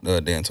they want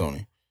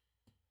D'Antoni.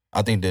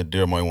 I think that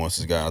Daryl Morey wants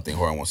his guy. I think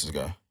Harden wants his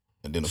guy.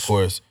 And then of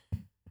course,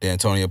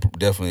 D'Antoni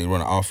definitely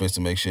run an offense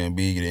to make sure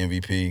Embiid get an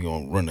MVP. He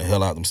gonna run the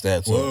hell out them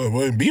stats. Well,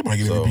 Embiid might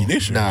get MVP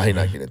this year. Nah, he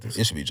not getting this.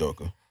 It should be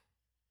Joker.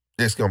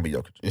 It's gonna be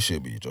Joker. It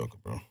should be Joker,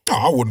 bro. No,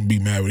 I wouldn't be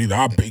mad with either.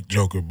 I pick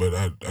Joker, but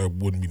I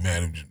wouldn't be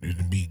mad if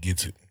Embiid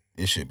gets it.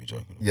 It should be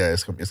Joker. Yeah,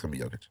 it's gonna be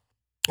Jokic.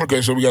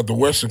 Okay, so we got the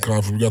Western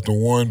Conference. We got the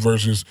 1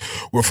 versus.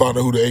 We'll find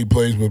out who the 8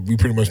 plays, but we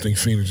pretty much think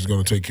Phoenix is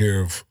going to take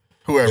care of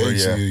whoever.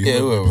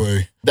 Whoever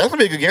play. That's gonna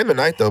be a good game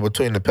tonight, though,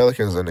 between the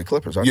Pelicans and the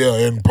Clippers. Yeah,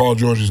 and Paul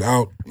George is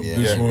out.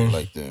 This one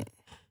like that.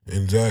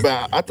 Exactly.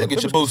 But I think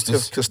get your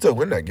boosters. Could still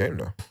win that game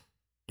though.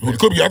 Well, I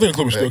think the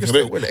Clippers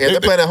still win. And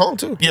they're playing at home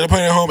too. Yeah, they're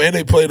playing at home, and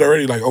they played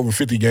already like over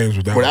 50 games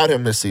without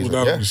him this season.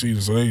 Without him this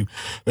season, so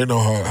they know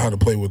how to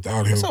play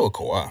without him. So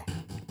Kawhi.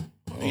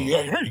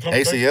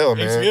 ACL,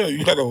 man. ACL,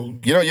 you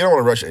don't want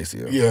to rush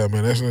ACL. Yeah,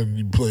 man, that's nothing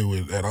you play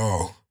with at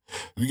all.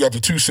 You got the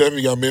 2-7.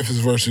 You got Memphis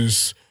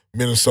versus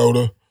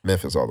Minnesota.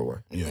 Memphis all the way.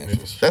 Yeah,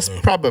 Memphis. That's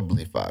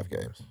probably 5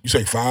 games. You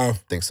say 5?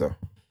 Think so.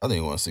 I think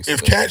he won 6.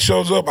 If Cat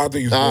shows up, I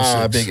think it's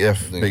 6.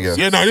 Big if.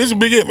 Yeah, no, this is a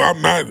big if. I'm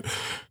not.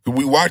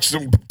 We watched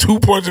them 2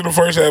 points in the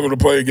first half of the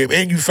playing game,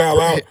 and you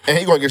foul out. And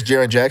he going against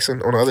Jaren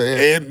Jackson on the other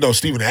end. And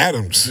Steven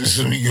Adams.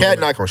 Cat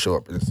not going to show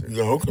up.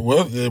 Okay,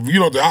 well,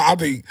 I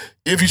think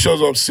if he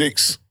shows up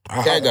 6.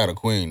 Cat got a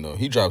queen though.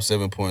 He dropped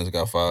 7 points and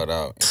got fouled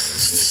out.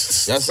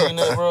 Y'all seen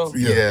that, bro?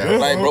 Yeah.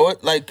 Like, bro,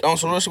 like on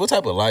some real shit, what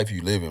type of life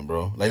you living,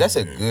 bro? Like, that's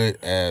a good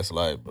ass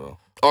life, bro.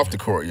 Off the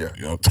court, yeah.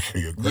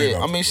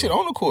 I mean, shit,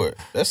 on the court.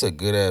 That's a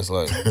good ass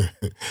life.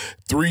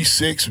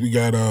 3-6, we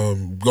got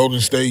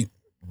Golden State,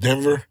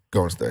 Denver.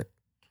 Golden State.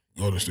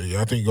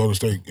 Yeah, I think Golden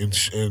State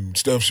and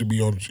Steph should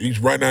be on.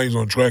 Right now, he's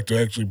on track to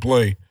actually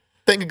play. I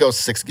think it goes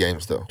 6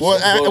 games though.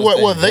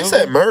 Well, they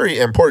said Murray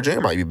and Porter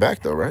Jr. might be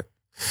back though, right?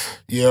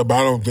 Yeah, but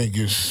I don't think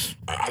it's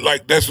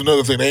like that's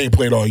another thing. They ain't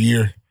played all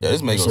year. Yeah,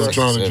 this makes sense.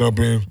 Trying to jump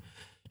in.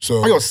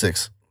 So I go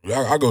 6.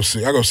 I go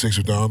 6. I go 6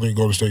 with that. I don't think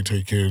Golden State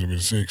take care of them in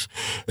 6.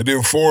 And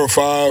then 4 and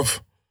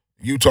 5,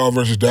 Utah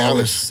versus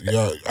Dallas.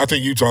 Yeah, I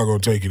think Utah gonna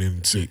take it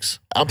in 6.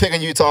 I'm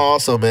picking Utah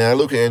also, man.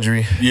 Luka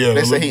injury. Yeah,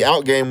 they say he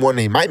out game 1 and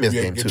he might miss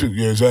game 2.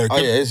 Yeah, exactly.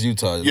 Oh yeah, it's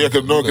Utah. Yeah,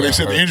 because they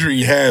said the injury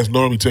he has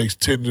normally takes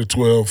 10 to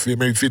 12,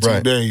 maybe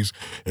 15 days,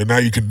 and now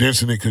you're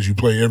condensing it because you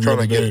play every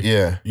other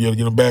day. You got to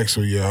get him back.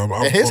 So yeah,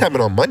 and his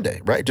happened on Monday,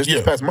 right? Just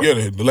this past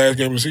Monday. Yeah, the last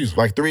game of the season,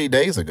 like 3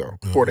 days ago,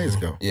 4 days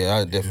ago. Yeah,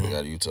 I definitely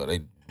got Utah.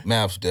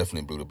 Mavs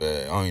definitely blew the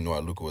bag. I don't even know why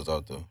Luka was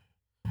out there.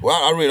 Well,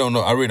 I really don't know.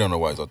 I really don't know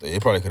why he's out there. He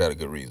probably could have had a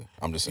good reason.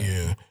 I'm just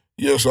saying.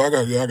 Yeah. So I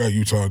got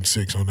Utah in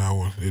 6 on that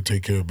one. They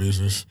take care of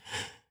business.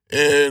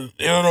 And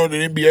the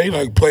NBA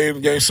like playing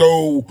the game.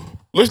 So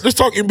let's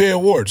talk NBA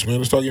awards, man.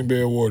 Let's talk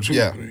NBA awards.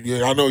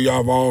 I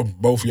know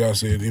both of y'all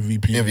said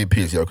MVP. MVP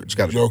is Jokic.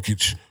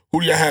 Jokic.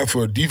 Who do y'all have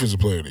for defensive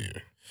player of the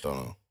year? Don't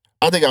know.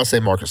 I think I'll say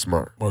Marcus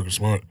Smart. Marcus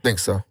Smart. Think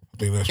so. I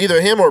think that's either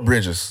him or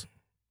Bridges.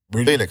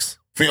 Phoenix.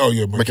 Oh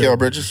yeah, Mikal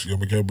Bridges. Yeah,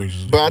 Mikal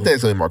Bridges. But I think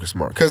it's gonna be Marcus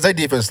Smart because their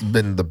defense has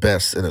been the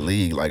best in the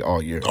league like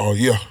all year. Oh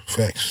yeah,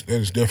 facts. That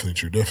is definitely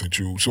true. Definitely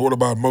true. So what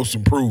about most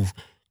improved?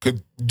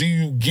 Do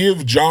you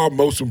give Ja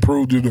most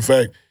improved due to the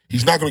fact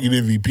he's not going to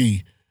get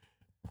MVP,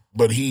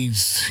 but I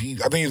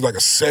think he's like a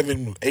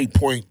 7-8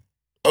 point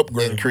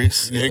upgrade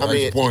increase. Yeah, I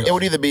mean, it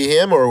would either be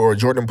him or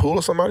Jordan Poole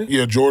or somebody.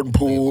 Yeah, Jordan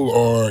Poole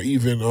or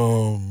even there's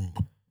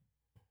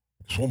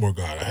one more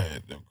guy I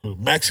had.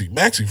 Maxey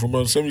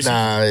from 76.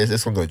 Nah,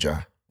 it's gonna go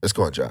Ja. It's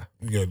going Ja.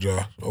 You got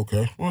Ja.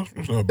 Okay. Well,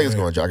 it's not I think bad. it's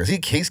going Ja because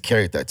he's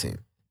carried that team.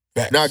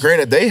 Facts. Now,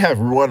 granted, they have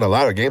won a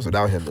lot of games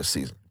without him this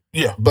season.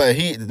 Yeah. But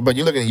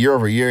you look at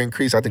year-over-year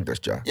increase, I think that's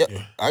Ja. Yeah.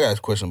 I got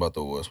a question about the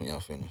awards when y'all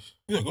finish.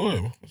 Yeah, go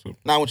ahead.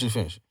 Now I want you to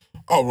finish.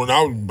 Oh, well,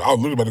 I was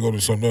literally about to go to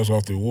something else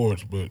off the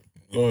awards, but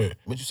go ahead.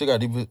 But you still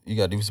got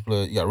defensive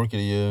player. You got rookie of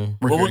the year.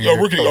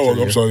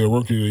 I'm sorry,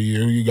 rookie of the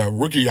year. You got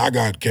rookie. I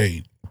got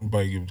Cade. I'm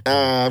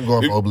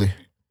going Mobley.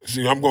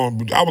 See, I was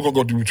gonna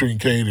go between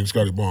Cade and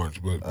Scotty Barnes,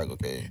 but I go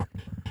Cade.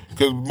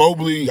 Because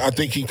Mobley, I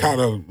think he kind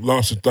of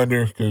lost his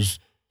thunder. Because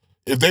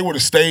if they would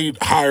have stayed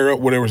higher up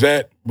where they was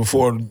at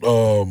before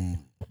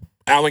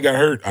Allen got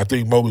hurt, I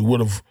think Mobley would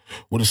have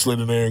slid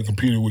in there and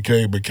competed with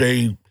Cade. But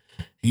Cade,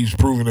 he's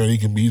proven that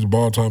he's a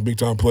ball-time,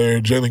 big-time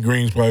player. Jalen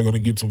Green's probably going to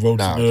get some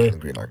votes in there. He's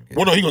going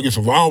to get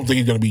some votes. I don't think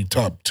he's going to be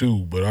top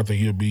 2, but I think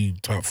he'll be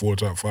top 4,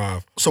 top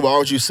 5. So why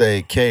would you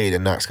say Cade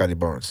and not Scotty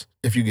Barnes?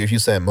 If you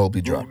say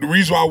Mobley drop. The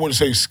reason why I wouldn't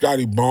say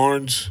Scotty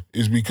Barnes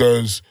is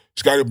because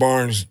Scotty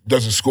Barnes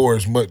doesn't score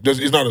as much.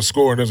 He's not a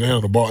scorer and doesn't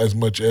handle the ball as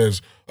much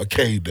as a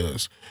Cade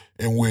does.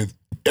 And with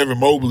Evan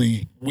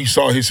Mobley, we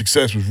saw his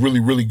success was really,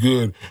 really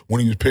good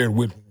when he was paired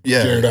with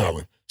Jared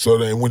Allen. So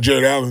that when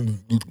Jared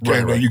Allen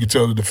came down, you could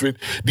tell the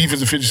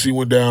defense efficiency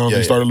went down.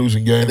 They started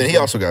losing games. And then he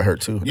also got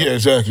hurt too. Yeah,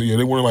 exactly. Yeah,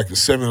 they went like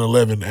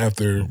 7-11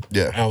 after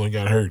Allen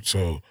got hurt.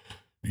 So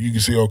you can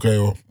see,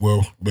 okay,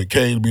 well, but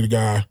Cade would be the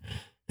guy.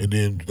 And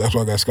then that's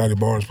why I got Scotty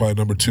Barnes probably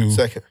number 2.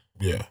 Second.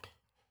 Yeah.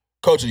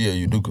 Coach of the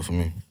year, Udoka for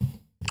me.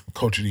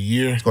 Coach of the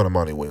year. It's going to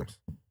Monty Williams.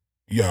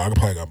 Yeah, I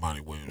probably got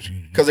Monty Williams.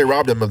 Because they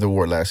robbed him of the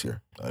award last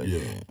year.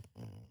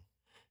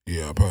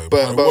 Yeah, probably.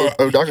 But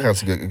Udoka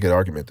has a good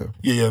argument, though.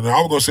 Yeah. Now,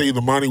 I was going to say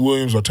either Monty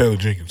Williams or Taylor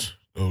Jenkins.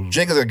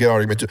 Jenkins is a good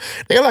argument, too.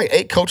 They got like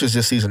 8 coaches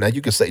this season that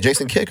you could say.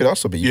 Jason Kidd could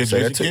also be.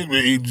 Jason Kidd.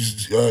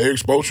 Eric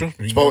Spoelstra.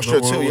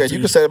 Spoelstra, too. Yeah, you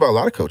could say that about a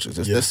lot of coaches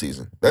this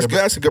season. That's good.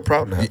 That's a good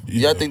problem to have.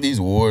 Yeah, I think these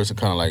awards are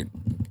kind of like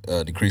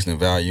decreasing in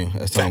value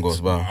as time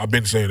goes by. I've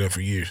been saying that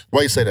for years.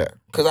 Why you say that?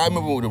 Because I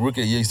remember when the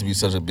rookie of the year used to be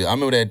such a big. I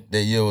remember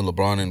that year with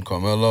LeBron and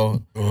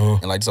Carmelo,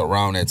 and like just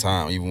around that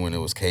time, even when it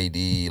was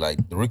KD,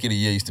 like the rookie of the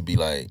year used to be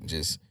like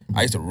just.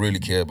 I used to really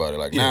care about it.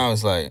 Like now,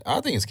 it's like I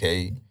think it's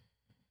Cade.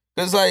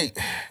 Because like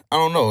I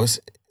don't know,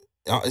 it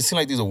seems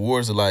like these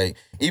awards are like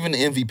even the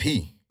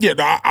MVP. Yeah,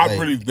 no, I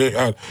think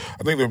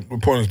the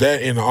point is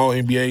that in all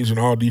NBAs and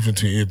all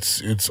defense,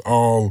 it's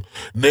all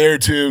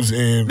narratives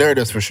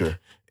for sure,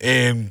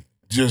 and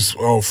just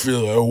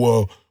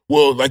well,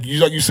 like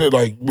you said,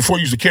 like before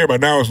you used to care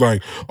about. Now it's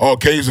like,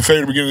 Cade's the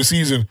favorite beginning of the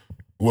season.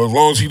 Well, as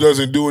long as he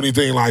doesn't do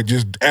anything like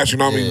just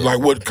astronomically, like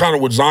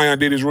what Zion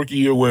did his rookie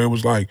year, where it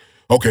was like,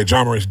 okay,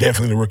 Ja Morant's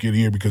definitely the rookie of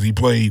the year because he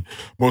played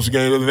most of the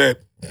games. Other than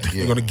that,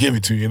 they're gonna give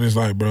it to you, and it's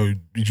like, bro,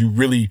 did you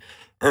really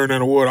earn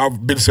that award?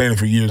 I've been saying it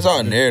for years. It's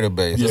all narrative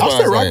based. Yeah. I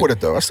still rock with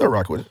it though. I still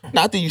rock with it.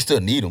 No, I think you still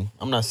need them.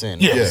 I'm not saying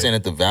that. I'm saying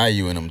that the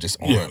value in them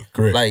just aren't.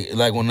 Correct.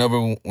 Like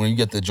when you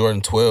get the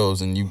Jordan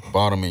 12s and you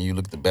bought them and you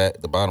look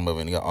at the bottom of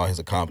it and you got all his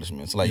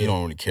accomplishments. Like you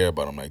don't really care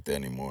about him like that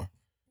anymore.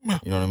 You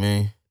know what I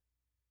mean?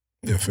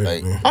 Yeah, fair.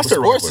 Like,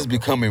 sports is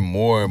becoming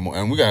more and more,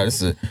 and we gotta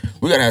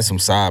have some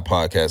side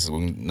podcasts.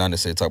 We not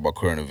necessarily talk about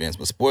current events,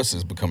 but sports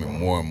is becoming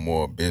more and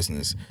more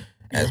business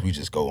as we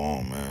just go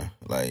on, man.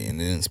 Like, and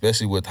then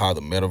especially with how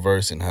the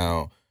metaverse and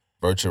how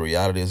virtual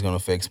reality is gonna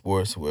affect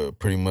sports, where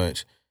pretty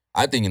much,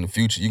 I think in the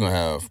future you're gonna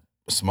have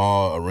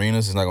small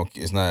arenas.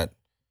 It's not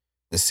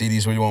the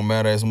cities really won't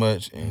matter as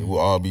much, and we'll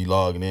all be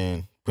logging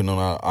in, putting on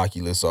our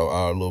Oculus or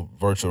our little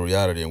virtual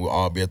reality, and we'll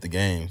all be at the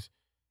games.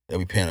 That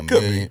we paying $1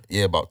 million.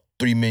 Yeah, about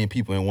 3 million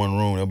people in one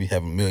room, they'll be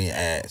having a million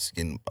ads,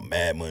 getting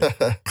mad money.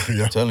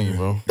 Yeah. I'm telling you,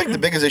 bro. I think the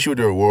biggest issue with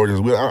the award is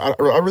I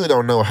really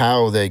don't know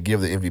how they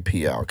give the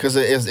MVP out because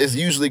it's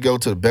usually go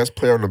to the best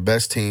player on the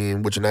best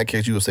team, which in that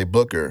case you would say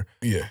Booker.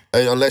 Yeah.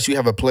 Unless you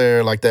have a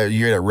player like that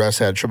year that Russ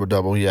had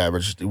triple-double, he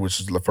averaged, which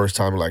is the first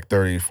time in like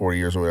 30, 40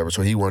 years or whatever,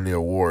 so he won the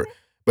award.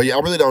 But yeah, I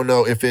really don't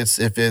know if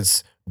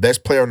it's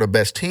best player on the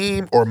best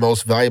team or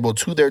most valuable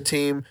to their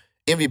team.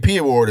 MVP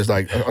award is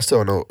like, I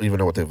still don't even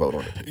know what they vote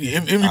on it.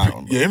 Yeah,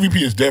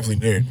 MVP is definitely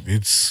there.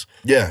 It's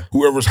Yeah.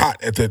 whoever's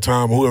hot at that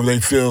time, whoever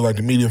they feel like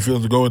the media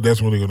feels to go with, that's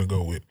what they're going to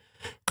go with.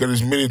 Because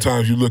there's many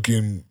times you look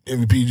in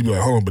MVPs, you be like,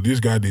 hold on, but this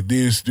guy did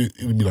this.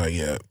 It'll be like,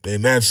 yeah.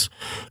 And that's,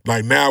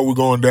 like, now we're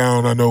going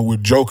down, I know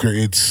with Joker,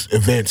 it's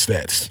advanced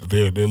stats.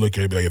 They're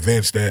looking at like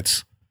advanced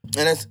stats.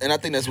 And I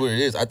think that's what it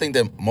is. I think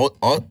that,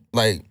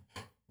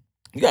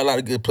 you got a lot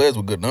of good players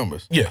with good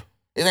numbers. Yeah.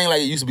 It ain't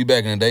like it used to be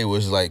back in the day where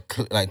it's like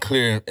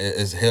clear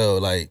as hell,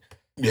 like,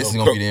 this is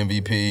going to be the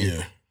MVP.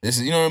 Yeah. This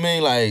is, you know what I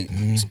mean?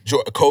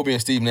 Like, Kobe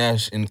and Steve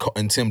Nash and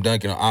Tim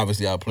Duncan are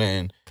obviously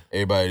outplaying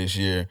everybody this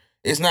year.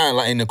 It's not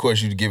like, and of course,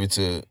 you give it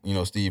to,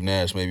 Steve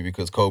Nash maybe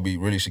because Kobe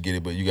really should get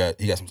it, but he got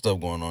some stuff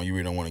going on. You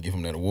really don't want to give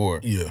him that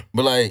award. Yeah.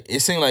 But, like,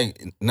 it seemed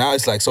like now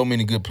it's like so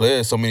many good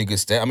players, so many good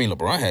stats. I mean,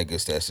 LeBron had good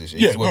stats this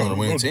year. Yeah, He wasn't on the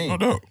winning team. no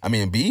doubt. I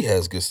mean, B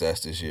has good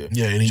stats this year.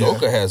 Yeah, and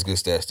Joker has good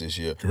stats this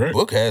year. Correct.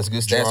 Book has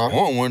good stats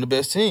on one of the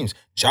best teams.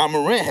 John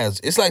Morant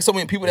has. It's like so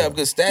many people that have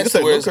good stats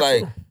say where it's Luka,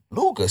 like too.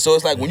 Luka. So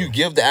it's like when you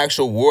give the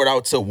actual award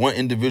out to one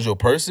individual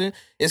person,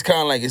 it's kind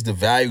of like it's the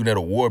value of that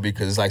award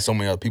because it's like so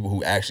many other people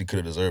who actually could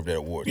have deserved that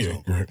award. Yeah,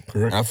 too. correct.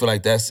 And I feel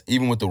like that's,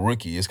 even with the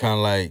rookie, it's kind of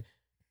like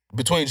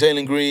between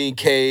Jalen Green,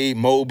 Cade,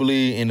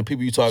 Mobley, and the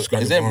people you talk,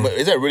 Scottie is that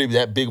Barnes. really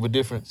that big of a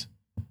difference?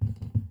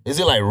 Is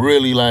it like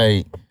really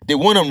like, did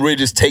one of them really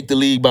just take the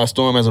league by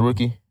storm as a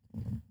rookie?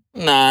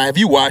 Nah, if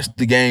you watched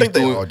the games, I think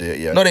they all did,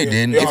 yeah. No, they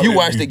didn't. they If all you did.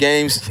 watch the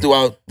games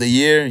throughout the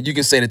year, you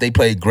can say that they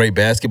played great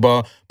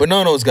basketball, but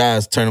none of those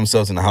guys turned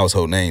themselves into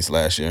household names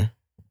last year.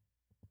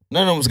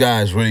 None of those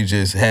guys really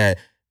just had.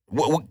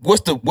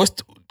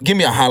 Give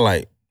me a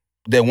highlight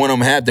that one of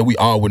them had that we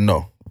all would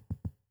know.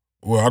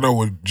 Well, I know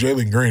with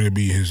Jalen Green, it'd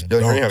be his Jalen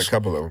Green had a dunks.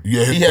 couple of them.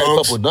 Yeah, his He had a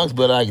dunks. couple of dunks,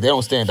 but like they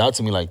don't stand out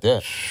to me like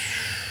that.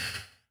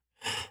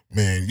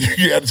 Man,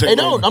 you had to take They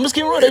don't. I'm just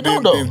kidding. They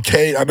don't though. And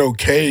Cade, I know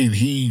Cade,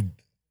 he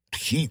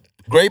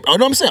Great. I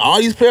know I'm saying all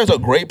these players are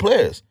great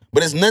players,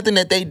 but it's nothing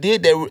that they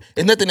did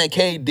it's nothing that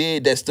Cade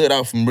did that stood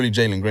out from really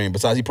Jalen Green.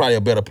 Besides, he's probably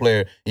a better player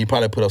and he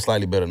probably put up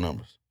slightly better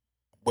numbers.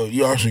 but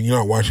you're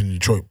not watching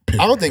Detroit.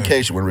 I don't think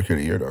Cade should win Rookie of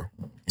the Year, though.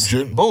 You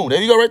shouldn't. Boom.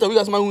 There you go right there. We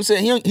got somebody who said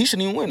he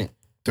shouldn't even win it.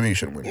 To me, he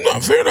shouldn't win. No,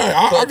 fair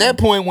enough. So at that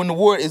point, when the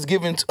award is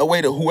given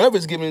away to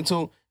whoever's giving it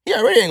to, he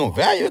already ain't gonna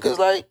value it because,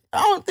 like,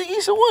 I don't think he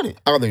should win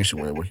it. I don't think he should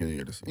win Rookie of the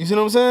Year this season. You see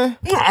what I'm saying?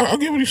 No, I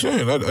get what he's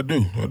saying. I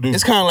do.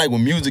 It's kind of like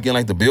with music and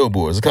like the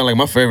billboards. It's kind of like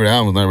my favorite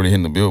album's not really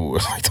hitting the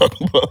billboards. Like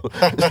talking about.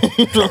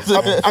 You know what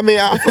I'm saying? I mean,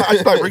 I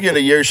feel like Rookie of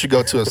the Year should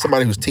go to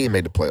somebody whose team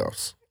made the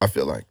playoffs. I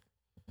feel like.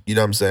 You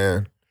know what I'm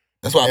saying?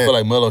 That's why I feel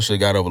like Melo should have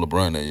got over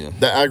LeBron that year.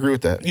 I agree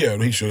with that. Yeah,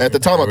 he should. At the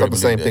time, I I thought the really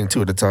same believe thing that.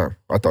 too. At the time,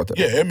 I thought that.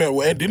 Yeah, and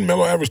didn't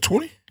Melo average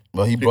 20?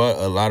 But he brought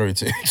a lottery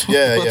team.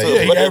 Yeah,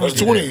 Yeah, he averaged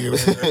 20.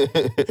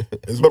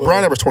 But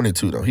Brian averaged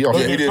 22 though. He also.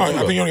 Yeah, he did I too,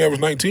 think he only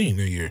averaged 19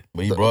 that year.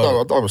 But he I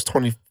brought. thought it was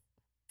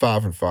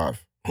 25 and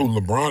 5. Who,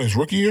 LeBron, his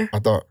rookie year? I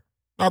thought.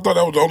 I thought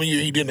that was the only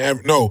year he didn't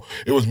average. No,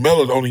 it was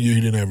Melo's only year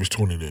he didn't average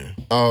 20 then.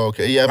 Oh,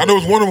 okay. Yeah. I know it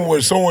was one of them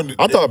where someone.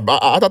 I thought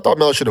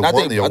Melo should have I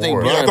won think the award.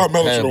 Brian Yeah, I thought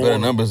Melo had should've better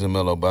won. numbers than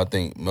Melo, but I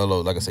think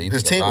Melo, like I said, he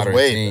His took team a was lottery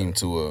way team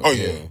to a. Oh,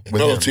 yeah. With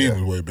Melo's him, team yeah.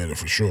 was way better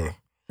for sure.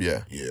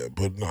 Yeah. Yeah,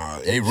 but nah.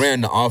 They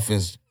ran the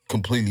offense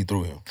completely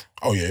through him.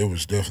 Oh, yeah, it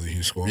was definitely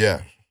his score.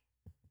 Yeah.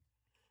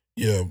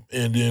 Yeah,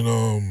 and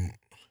then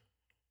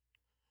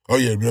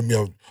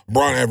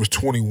Bron averaged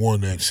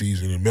 21 that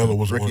season, and Melo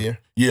was Rookie one. year?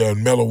 Yeah,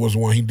 and Melo was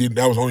one. He didn't.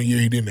 That was the only year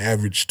he didn't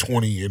average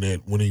 20 in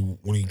that when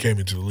he came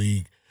into the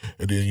league.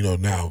 And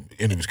then now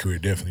end of his career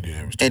definitely didn't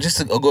average 20. And just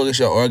to go against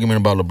your argument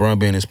about LeBron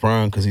being his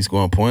prime because he's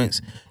scoring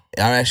points,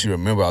 I actually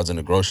remember I was in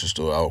the grocery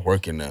store. I was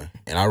working there,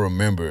 and I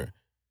remember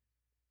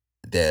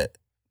that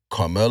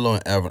Carmelo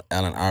and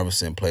Allen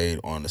Iverson played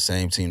on the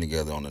same team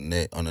together on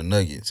the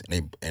Nuggets,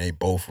 and they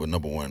both were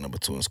number 1 and number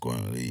 2 in scoring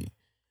in the league.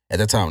 At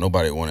that time,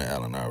 nobody wanted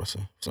Allen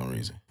Iverson for some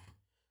reason.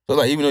 So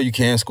like, even though you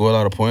can score a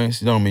lot of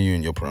points, it don't mean you're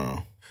in your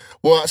prime.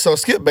 Well, so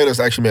Skip Bayless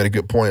actually made a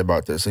good point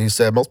about this. And he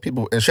said most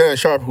people, and Shannon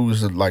Sharp,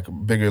 who's like a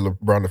bigger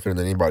LeBron defender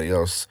than anybody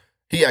else,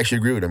 he actually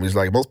agreed with him. He's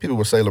like, most people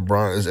would say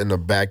LeBron is in the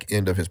back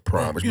end of his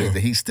prime, which means that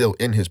he's still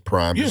in his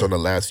prime, just Yeah. on the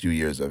last few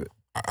years of it.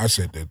 I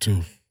said that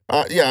too.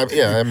 Yeah.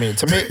 I mean,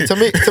 to me,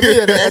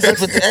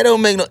 That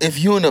don't make no. If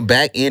you're in the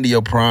back end of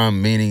your prime,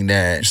 meaning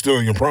that. You're still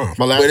in your prime.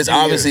 my last But it's few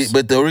obviously, years.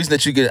 but the reason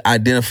that you get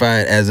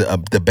identified as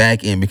the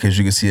back end because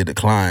you can see a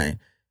decline.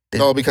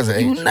 No, because of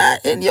age. You're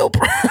not in your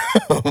prime.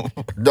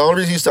 The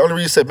only reason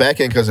he said back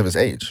end because of his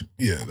age.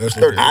 Yeah, that's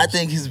 30. I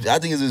think he's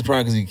in his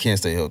prime because he can't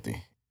stay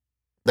healthy.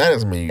 That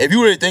doesn't mean. If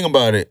you really think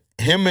about it,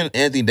 him and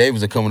Anthony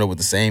Davis are coming up with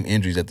the same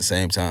injuries at the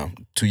same time,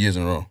 2 years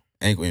in a row,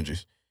 ankle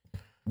injuries,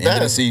 end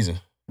of the season.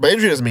 But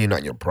injury doesn't mean you're not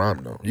in your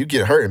prime, though. You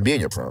get hurt and be in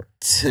your prime.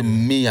 To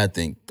me, I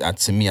think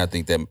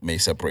that may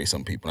separate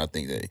some people. And I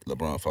think that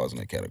LeBron falls in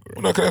that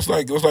category. No, because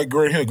it's like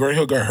Grant Hill. Grant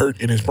Hill got hurt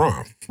in his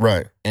prime.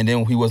 Right. And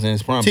then he wasn't in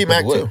his prime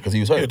T-Mac too. because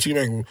he was hurt. Yeah,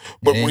 T-Mac.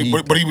 But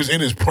he was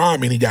in his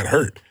prime and he got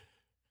hurt.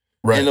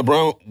 Right. And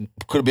LeBron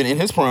could have been in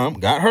his prime,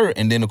 got hurt,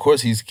 and then of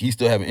course he's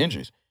still having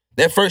injuries.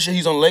 That first year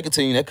he's on the Lakers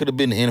team, that could have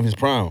been the end of his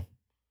prime.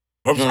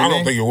 I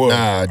don't think it was.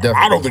 Nah,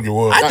 definitely. I don't think it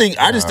was.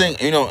 I just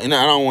think, and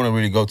I don't want to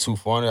really go too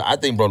far in it. I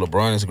think, bro,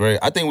 LeBron is great.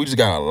 I think we just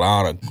got a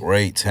lot of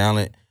great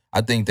talent. I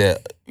think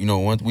that,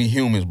 we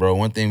humans, bro,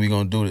 one thing we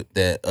going to do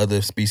that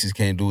other species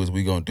can't do is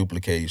we going to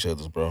duplicate each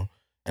other's, bro.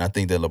 And I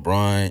think that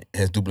LeBron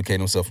has duplicated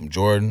himself from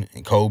Jordan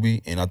and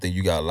Kobe, and I think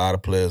you got a lot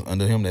of players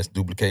under him that's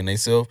duplicating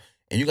themselves,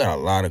 and you got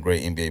a lot of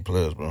great NBA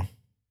players, bro.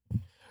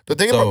 The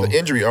thing about the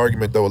injury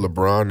argument, though, with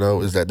LeBron,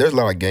 though, is that there's a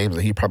lot of games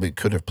that he probably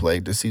could have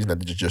played this season that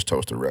just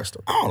chose to rest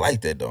him. I don't like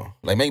that, though.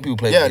 Like, make people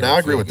play. Yeah, I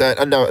agree with that.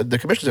 I know the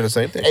commissioners are the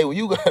same thing. Hey, when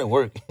you got to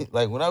work,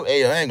 like, I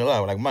ain't gonna lie,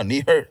 like, my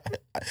knee hurt.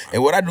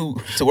 And what I do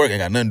to work ain't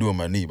got nothing to do with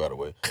my knee, by the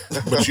way.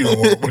 But you don't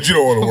want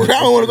to work. I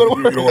don't want to go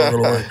to work. You don't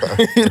want to go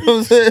to work. You know what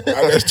I'm saying?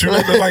 That's true.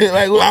 Like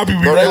a lot of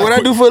people. What I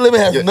do for a living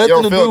has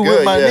nothing to do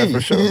with my knee. For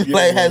sure.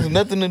 Like, has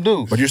nothing to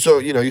do. But you still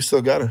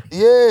gotta.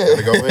 Yeah.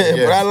 Gotta go in,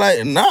 yeah. But I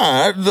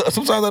like,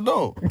 sometimes I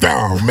don't.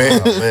 Oh,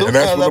 man. And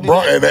that's what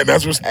LeBron. And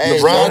that's what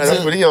LeBron.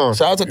 That's what he on.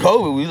 Shout out to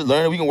Kobe. We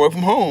learned we can work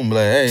from home.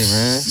 Like, hey,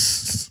 man,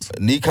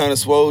 knee kind of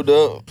swelled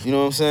up. You know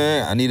what I'm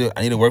saying? I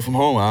need to work from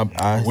home.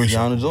 I wish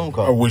on a Zoom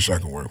call. I wish I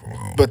could work from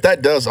home. But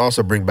that does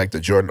also bring back the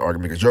Jordan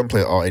argument because Jordan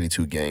played all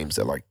 82 games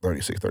at like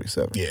 36,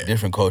 37. Yeah.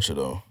 Different culture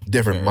though.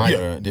 Different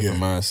mindset. Different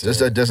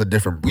mindset. Just a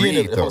different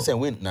breed. That's what I'm saying.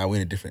 We're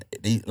in a different.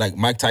 Like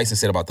Mike Tyson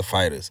said about the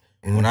fighters.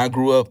 When I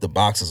grew up, the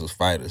boxers was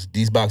fighters.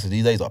 These boxers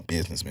these days are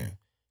businessmen.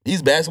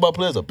 These basketball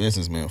players are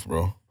businessmen,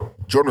 bro.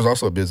 Jordan was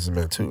also a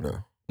businessman too,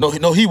 now.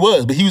 No, he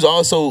was, but he was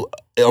also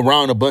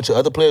around a bunch of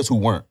other players who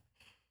weren't.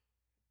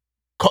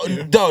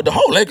 The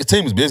whole Lakers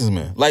team is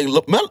businessmen. Like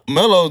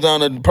Melo's down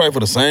there probably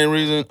for the same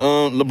reason.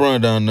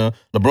 LeBron down there.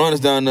 LeBron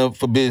is down there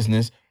for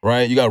business,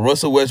 right? You got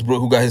Russell Westbrook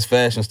who got his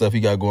fashion stuff he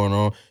got going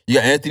on. You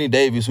got Anthony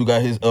Davis who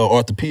got his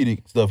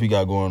orthopedic stuff he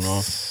got going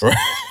on, right?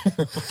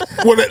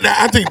 Well,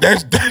 I think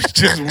that's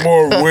just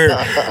more where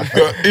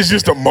it's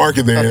just a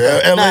market there.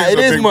 It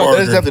is a market.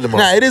 There's definitely a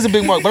market. It is a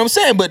big market. But I'm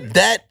saying,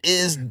 that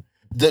is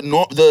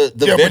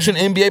the veteran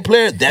NBA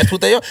player. That's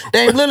what they are.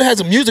 Dame Lillard has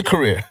a music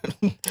career.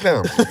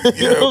 No.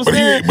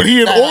 Yeah, but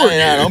he in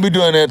Oregon. Don't be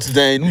doing that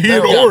today. He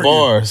in Oregon.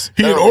 Bars.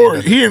 He in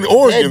Oregon. He in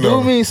Oregon. That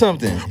though. do mean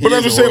something. But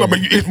I'm just saying, like,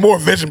 it's more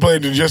veteran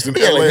players than just in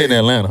Yeah, LA. like in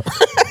Atlanta.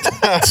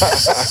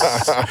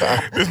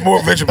 There's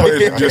more veteran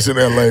players than just in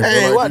LA.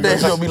 Hey, why that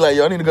show be like,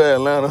 y'all need to go to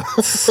Atlanta?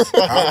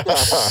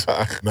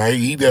 Nah,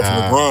 he there for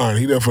the grind.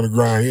 He there for the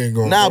grind. He ain't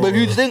going. Nah, but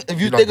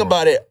if you think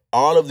about it,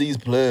 all of these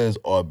players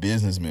are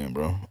businessmen,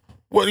 bro.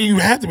 Well, you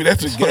have to be.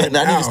 That's the game. And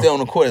I need to stay on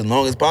the court as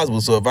long as possible.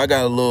 So if I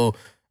got a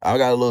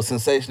little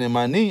sensation in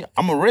my knee,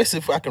 I'm gonna rest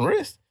if I can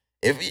rest.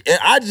 If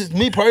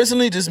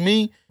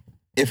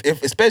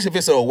especially if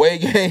it's an away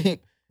game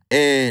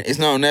and it's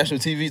not on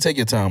national TV, take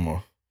your time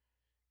off.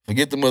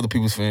 Forget them other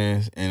people's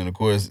fans, and of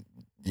course,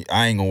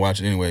 I ain't gonna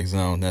watch it anyway because it's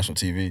not on national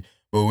TV.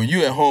 But when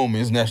you at home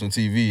and it's national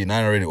TV, and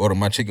I already ordered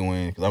my chicken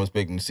wing because I'm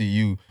expecting to see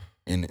you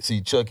and see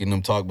Chuck and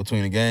them talk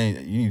between the games,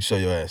 you need to show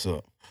your ass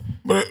up.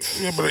 But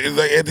it's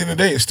like at the end of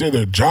the day, it's still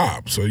their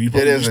job. So you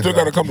is still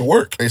got to come to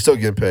work. They still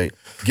getting paid,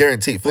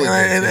 guaranteed.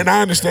 And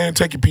I understand,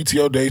 take your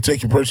PTO day,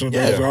 take your personal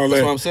days, all that.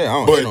 That's what I'm saying. I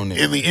don't but hate on that.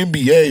 in the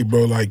NBA,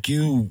 bro, like if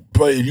you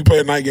play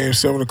a night game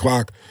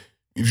 7:00,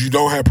 if you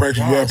don't have practice,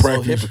 you have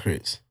practice. So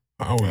hypocrites.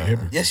 Oh,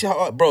 hypocrites. Yes, y'all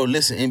are. Bro,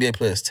 listen, NBA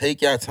players,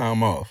 take y'all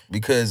time off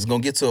because it's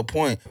going to get to a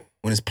point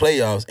when it's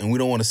playoffs and we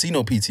don't want to see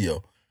no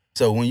PTO.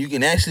 So when you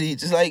can actually,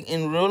 just like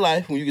in real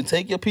life, when you can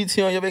take your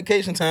PTO on your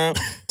vacation time,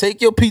 take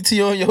your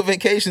PTO on your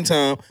vacation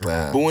time.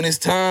 Wow. But when it's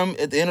time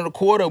at the end of the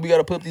quarter, we got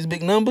to put up these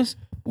big numbers,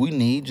 we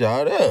need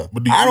y'all there.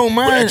 I don't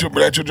mind.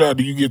 But at your job,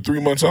 do you get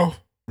 3 months off?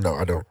 No,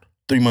 I don't.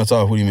 3 months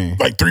off, what do you mean?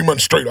 Like 3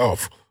 months straight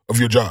off of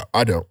your job?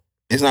 I don't.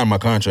 It's not in my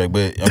contract,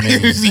 but I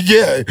mean,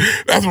 yeah,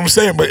 that's what I'm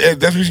saying. But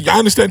that's what I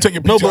understand.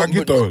 Taking PTO, I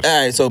get those.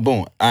 All right, so boom.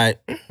 All right.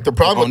 The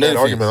problem with that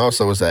argument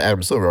also is that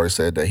Adam Silver already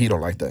said that he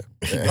don't like that.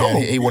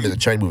 He wanted to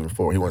change moving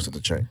forward. He wants it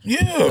to change.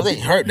 Yeah, well, they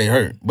hurt.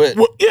 But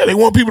they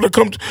want people to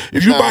come.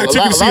 If you buy a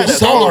ticket to see a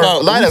star, a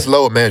lot that's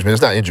load management.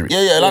 It's not injury.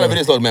 Yeah, a lot of it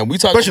is load management. We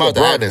talking about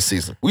LeBron this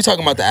season. We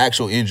talking about the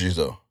actual injuries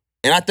though,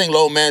 and I think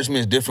load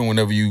management is different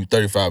whenever you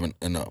 35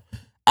 and up.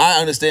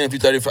 I understand if you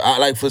 35.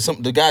 Like for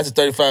the guys at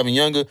 35 and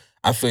younger,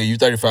 I feel you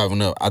 35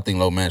 and up. I think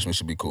load management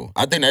should be cool.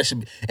 I think that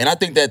should be, and I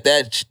think that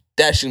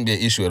shouldn't be an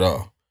issue at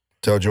all.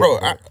 Tell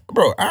Jordan,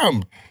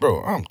 I'm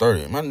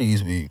 30. My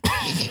knees be,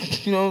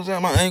 you know what I'm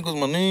saying? My ankles,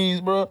 my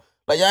knees, bro.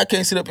 Like y'all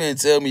can't sit up here and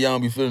tell me y'all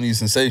don't be feeling these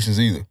sensations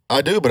either.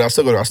 I do, but I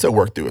still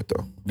work through it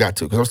though. Got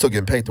to, because I'm still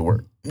getting paid to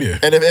work. Yeah.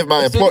 And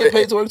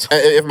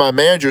if my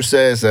manager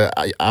says that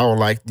I don't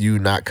like you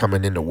not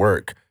coming into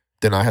work,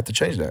 then I have to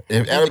change that.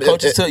 If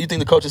You think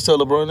the coaches tell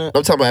LeBron that?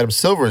 I'm talking about Adam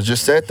Silver has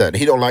just said that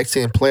he don't like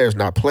seeing players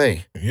not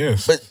play.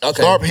 Yes. But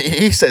okay,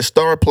 He said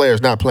star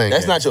players not playing.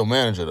 that's games. not your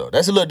manager though.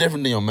 That's a little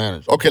different than your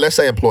manager. Okay, let's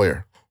say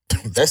employer.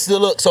 That's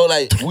still so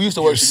like we used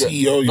to work Your together.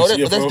 CEO, No,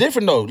 your but that's CFO?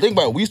 different though. Think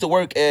about it. We used to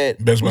work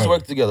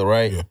together,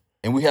 right? Yeah.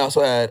 And we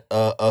also had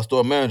a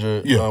store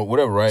manager, Yeah.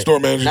 whatever, right? Store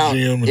manager, now,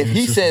 GM, and if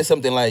he assistant. said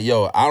something like,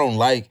 "Yo, I don't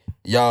like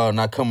y'all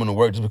not coming to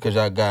work just because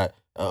y'all got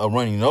a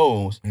runny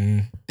nose,"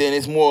 then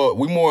it's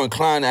we more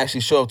inclined to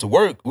actually show up to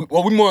work.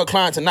 We're more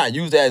inclined to not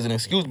use that as an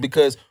excuse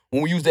because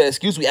when we use that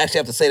excuse, we actually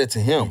have to say that to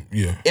him.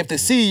 Yeah. If the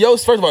CEO,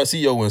 first of all, the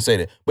CEO wouldn't say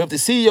that, but if the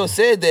CEO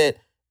said that,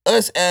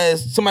 us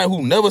as somebody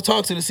who never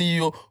talks to the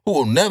CEO, who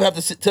will never have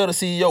to tell the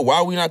CEO why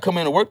we not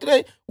coming to work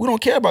today, we don't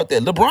care about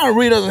that. LeBron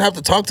really doesn't have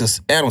to talk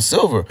to Adam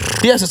Silver.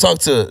 He has to talk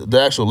to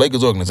the actual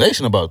Lakers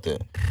organization about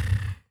that.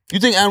 You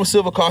think Adam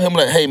Silver called him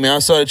like, "Hey man, I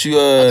saw that you"?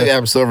 I think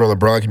Adam Silver and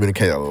LeBron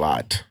communicate a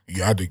lot.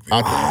 Yeah, I think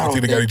I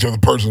they got each other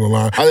personal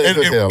line. I think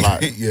they communicate a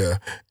lot. Yeah,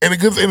 and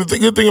the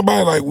good thing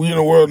about it, like we in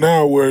a world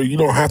now where you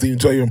don't have to even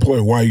tell your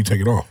employer why you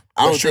take it off.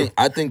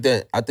 I think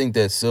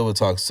that Silver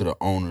talks to the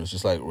owners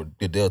just like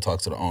Goodell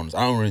talks to the owners.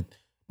 I don't really.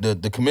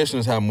 The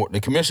commissioners have more. The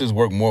commissioners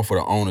work more for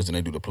the owners than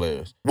they do the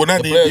players. Well,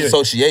 not the Players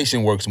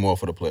Association works more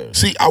for the players.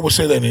 See, I would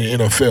say that in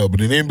the NFL,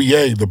 but in the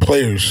NBA, the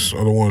players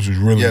are the ones who's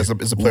really Yeah, it's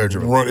a player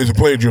driven. It's a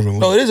player driven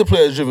league. No, it is a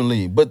players-driven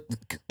league, but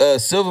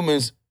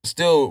Silverman's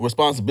still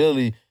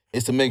responsibility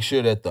is to make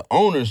sure that the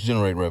owners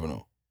generate revenue.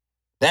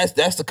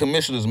 That's the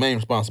commissioner's main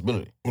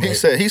responsibility. He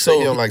said he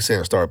don't like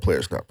saying star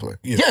players not play.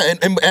 Yeah,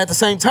 and at the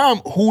same time,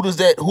 who does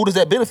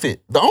that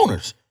benefit? The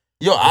owners.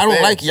 Yo, I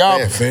don't like y'all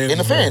fans. and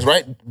the fans,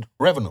 right?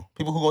 Revenue.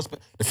 People who gonna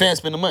spend the fans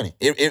spend the money.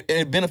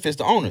 It benefits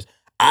the owners.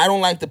 I don't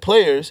like the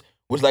players,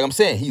 which like I'm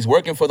saying, he's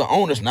working for the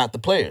owners, not the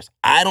players.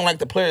 I don't like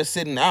the players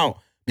sitting out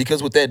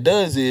because what that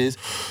does is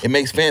it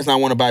makes fans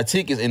not want to buy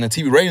tickets and the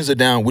TV ratings are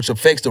down, which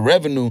affects the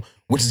revenue,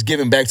 which is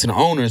given back to the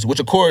owners, which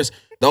of course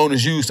the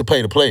owners use to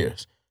pay the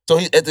players. So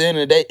at the end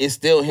of the day, it's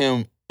still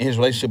him and his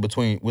relationship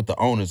with the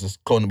owners is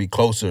going to be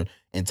closer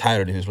and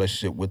tighter than his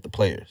relationship with the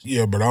players.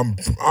 Yeah, but I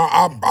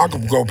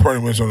can go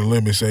pretty much on the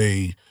limb and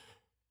say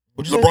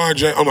LeBron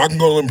James. I can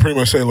go on the limb and pretty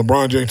much say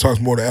LeBron James talks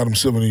more to Adam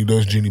Silver than he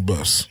does Jeannie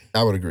Buss.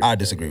 I would agree. I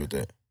disagree with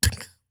that.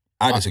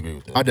 I disagree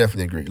with that. I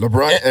definitely agree.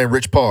 LeBron and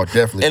Rich Paul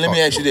definitely. And let me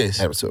ask you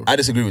this: Adam Silver. I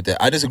disagree with that.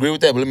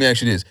 But let me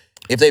ask you this: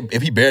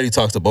 if he barely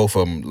talks to both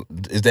of them,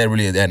 is that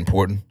really that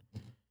important?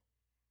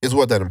 Is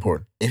what that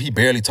important? If he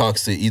barely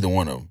talks to either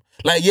one of them.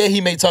 Like, yeah, he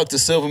may talk to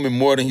Silverman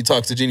more than he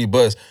talks to Jeannie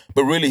Buss,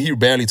 but really he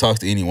barely talks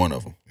to any one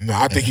of them. No,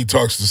 I think he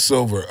talks to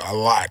Silver a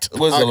lot.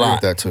 What is I a agree lot?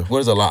 with that too. What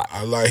is a lot?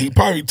 He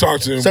probably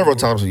talks to him Several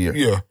times a year.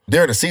 Yeah,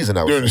 During the season,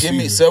 I was. During the Give me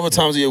season. several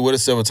times a year. What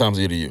is several times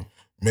a year to you?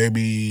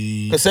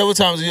 Maybe Because several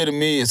times a year to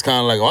me, it's kind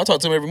of like, I talk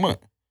to him every month.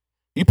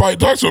 he probably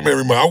talks to him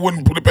every month. I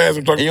wouldn't put it past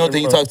him talking. And you don't to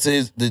him think he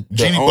every talks to the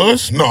Jeannie owner?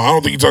 Buss? No, I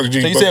don't think he talks to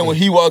Jeannie So you Buss. saying when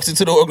he walks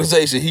into the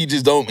organization, he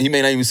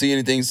may not even see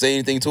anything, say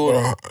anything to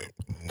her?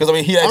 Because I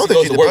mean, he I don't actually think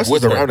goes to Jeannie work Buss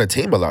with is her. around the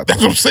team a lot.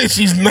 That's what I'm saying.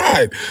 She's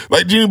not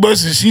like Jeannie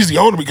Buss. She's the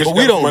owner because But she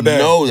we got it from don't my dad.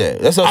 know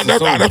that. That's us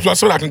assuming. That's what I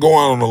said. I can go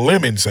out on a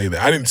limb and say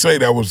that. I didn't say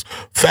that was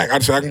fact. I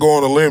said I can go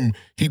on a limb.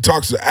 He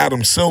talks to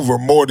Adam Silver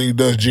more than he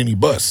does Jeannie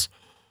Buss,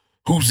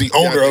 who's the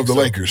owner of the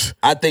Lakers.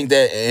 I think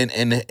that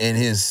in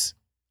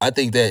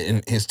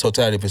his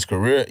totality of his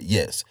career,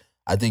 yes.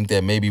 I think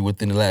that maybe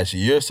within the last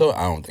year or so,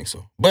 I don't think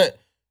so. But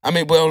I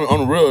mean, on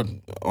the real,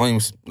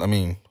 I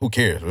mean, who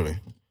cares really?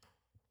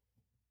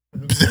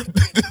 Who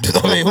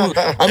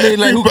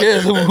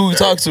cares who he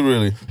talks to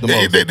really? The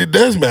most? It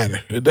does matter.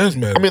 It does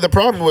matter. I mean, the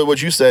problem with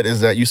what you said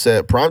is that you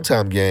said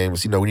primetime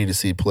games. We need to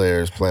see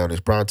players play on these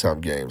primetime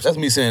games. That's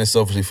me saying it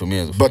selfishly for me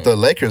as a But fan. the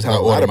Lakers have a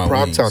lot of order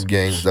my primetime wings.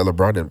 games that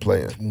LeBron didn't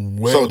play in.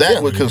 Well,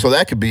 So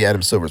that could be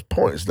Adam Silver's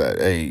point is that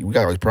hey, we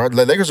got all these prime.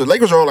 The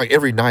Lakers are on like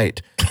every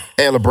night,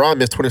 and LeBron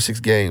missed 26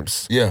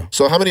 games. Yeah.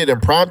 So how many of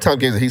them primetime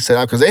games that he set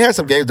out? Because they had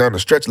some games down the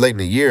stretch late in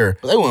the year.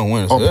 But they wouldn't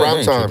win. On they prime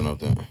ain't time. tripping off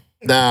that.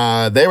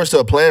 Nah, they were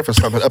still playing for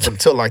something up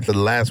until like the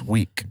last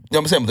week. Yeah,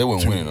 I'm saying, but they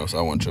weren't winning though, so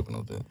I wasn't tripping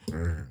off that.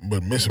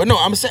 but no,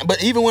 I'm saying,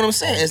 but even what I'm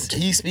saying is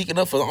he's speaking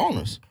up for the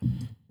owners.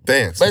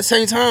 Fans. But at the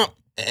same time,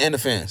 and the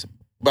fans.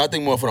 But I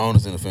think more for the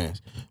owners than the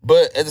fans.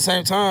 But at the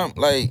same time,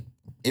 like,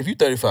 if you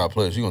 35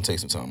 players, you're going to take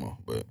some time off.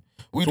 But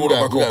we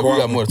got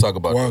more to talk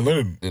about. Kawhi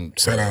Leonard than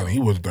sat out. He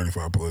wasn't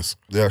 35 plus.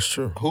 That's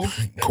true. Who?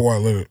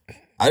 Kawhi Leonard.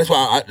 That's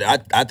why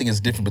I think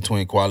it's different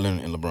between Kawhi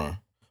Leonard and LeBron.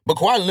 But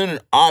Kawhi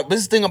Leonard, this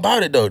is the thing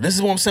about it, though. This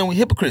is what I'm saying with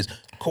hypocrites.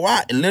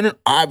 Kawhi Leonard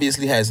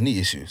obviously has knee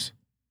issues.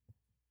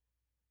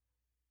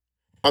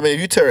 I mean,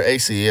 if you tear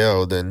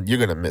ACL, then you're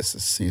gonna miss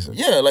this season.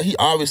 Yeah, like he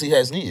obviously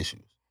has knee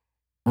issues.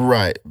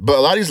 Right. But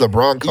a lot of these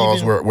LeBron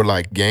calls Even- were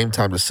like game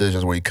time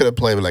decisions where he could have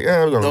played, but like,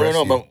 we're gonna rest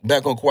you. But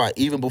back on Kawhi,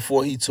 even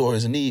before he tore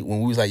his knee,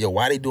 when we was like, yo,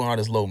 why they doing all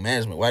this low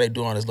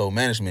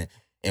management?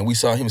 And we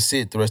saw him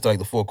sit the rest of like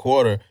the fourth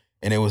quarter,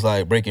 and it was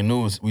like breaking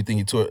news. We think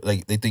he tore,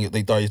 like they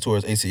thought he tore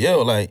his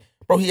ACL. Like,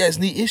 bro, he has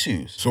knee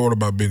issues. So what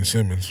about Ben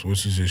Simmons?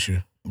 What's his issue?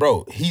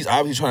 Bro, he's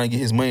obviously trying to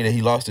get his money that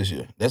he lost this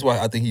year. That's why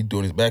I think he's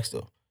doing his back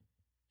stuff.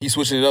 He's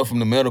switching it up from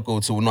the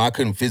medical to no, I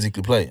couldn't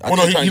physically play. Well,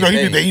 no,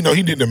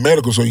 he did the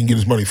medical so he can get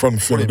his money from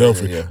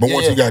Philadelphia. Yeah. But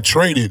once he got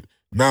traded,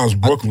 now it's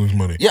Brooklyn's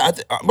money. Yeah,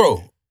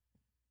 bro.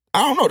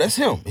 I don't know. That's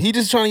him. He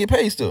just trying to get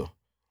paid still.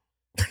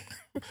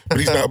 But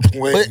he's not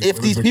playing. But if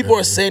these people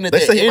are saying that They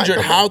say they're he might injured,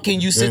 come how can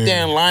you sit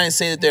there and lie and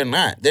say that they're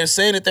not? They're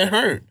saying that they're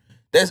hurt.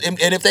 And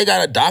if they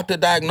got a doctor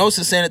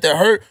diagnosis saying that they're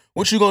hurt,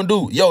 what you gonna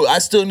do? Yo, I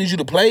still need you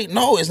to play?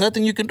 No, it's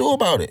nothing you can do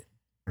about it.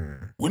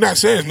 We're not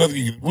saying it's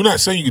nothing. We're not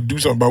saying you can do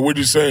something about it. We're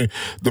just saying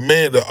the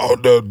man,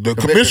 the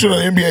commissioner of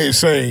the NBA is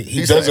saying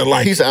he doesn't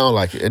like He it. said, I don't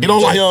like it. He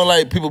don't like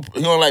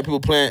He don't like people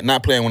playing,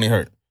 not playing when they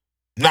hurt.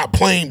 not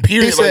playing.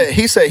 Period.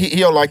 He said he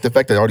don't like the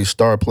fact that all these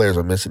star players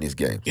are missing these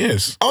games.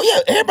 Yes, Oh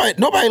yeah,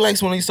 nobody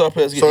likes when these star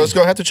players get So it's injured.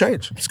 gonna have to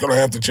change. it's gonna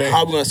have to change. How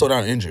are we gonna slow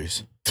down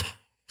injuries?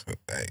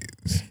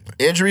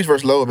 Injuries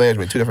versus load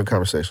management, two different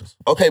conversations.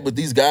 Okay, but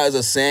these guys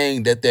are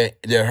saying that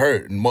they're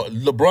hurt.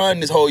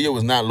 LeBron this whole year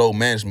was not load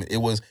management. It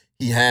was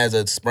he has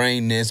a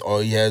sprained this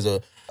or he has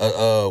a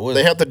what is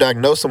They it? have to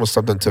diagnose him with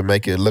something to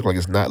make it look like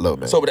it's not load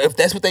management. So, but if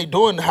that's what they're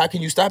doing, how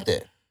can you stop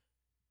that?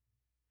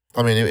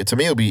 I mean, to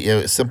me, it would be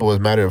as simple as a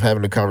matter of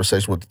having a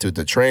conversation with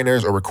the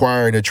trainers or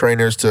requiring the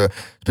trainers to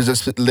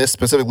list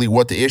specifically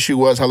what the issue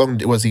was. How long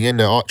was he in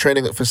the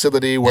training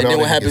facility? And then all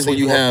what he happens when sleep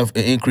you for? have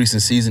an increase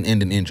in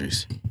season-ending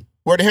injuries?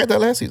 Where they had that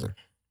last season.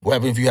 What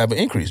happens if you have an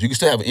increase? You can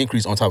still have an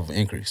increase on top of an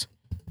increase.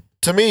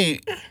 To me,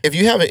 if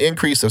you have an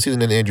increase of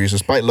season-ending injuries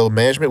despite load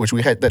management, which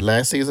we had that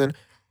last season,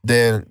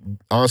 then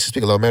honestly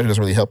speaking, load management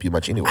doesn't really help you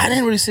much anyway. I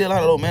didn't really see a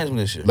lot of load management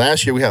this year.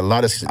 Last year we had a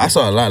lot of. I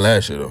saw a lot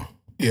last year though.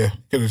 Yeah,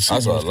 because I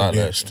saw a lot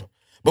last year.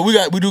 But we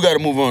do got to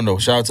move on though.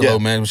 Shout out to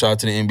load management. Shout out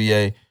to the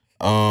NBA.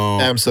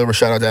 Adam Silver,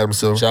 shout out to Adam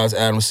Silver. Shout out to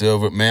Adam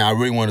Silver. Man, I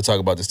really want to talk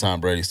about this Tom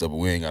Brady stuff, but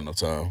we ain't got no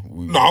time.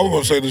 No, I was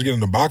gonna say let's get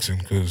into boxing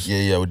because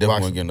Yeah, we definitely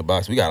want to get in the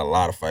box. We got a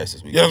lot of fights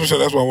this weekend. yeah,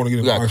 that's why I want to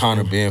get We into got boxing.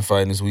 Conor Ben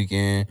fighting this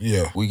weekend.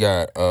 Yeah, We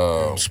got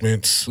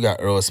Spence. we got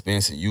Earl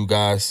Spence and you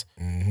guys.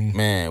 Mm-hmm.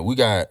 Man, we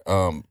got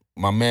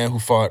my man who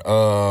fought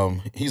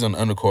he's on the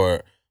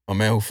undercard. My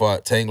man who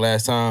fought Tank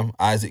last time,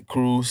 Isaac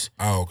Cruz.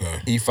 Oh,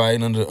 okay. He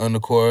fighting under the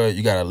undercard.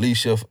 You got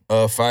Alicia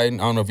fighting.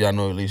 I don't know if y'all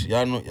know Alicia.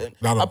 Y'all know.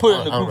 No, I put it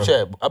in the I don't group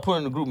chat. I put it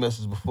in the group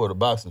message before the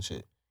boxing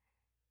shit.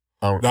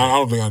 No,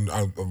 I don't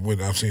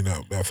think I've seen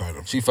that fight.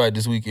 She fight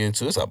this weekend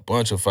too. It's a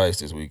bunch of fights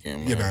this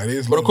weekend, man. Yeah, nah, it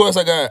is. But of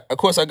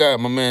course I got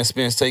my man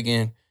Spence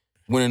taking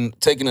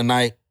the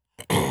night,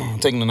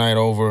 taking the night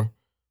over,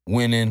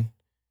 winning.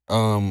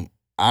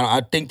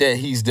 I think that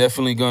he's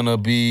definitely gonna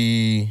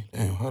be.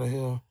 Damn, how the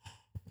hell?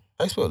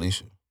 How you spell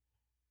Alicia?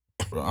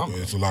 Bro,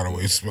 It's a lot of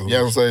ways.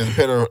 Yeah, I'm saying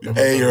depending on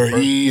A or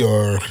E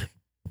or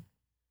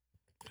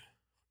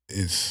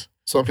it's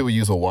Some people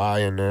use a Y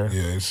in there.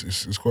 yeah,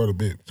 it's quite a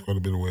bit. It's quite a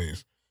bit of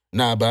ways.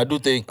 Nah, but I do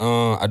think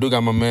I do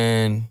got my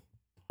man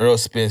Earl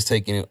Spence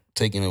taking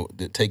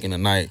the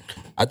night.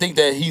 I think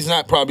that he's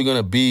not probably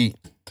gonna beat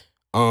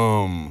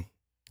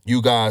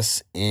you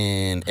guys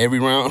in every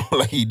round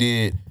like he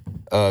did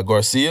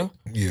Garcia.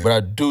 Yeah, But I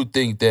do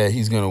think that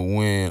he's gonna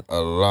win a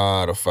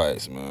lot of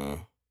fights, man.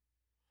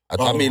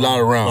 I mean a lot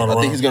of rounds.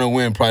 I think he's gonna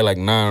win probably like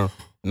nine.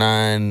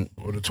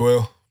 or the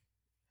 12.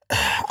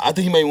 I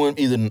think he may win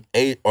either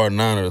 8 or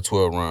 9 of the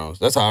 12 rounds.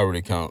 That's how I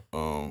really count. The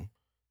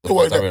Well,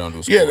 fights I really don't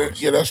do Yeah,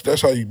 scores.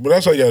 that's how you. But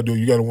that's how you gotta do.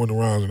 You gotta win the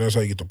rounds, and that's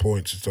how you get the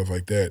points and stuff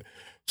like that.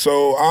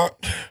 So I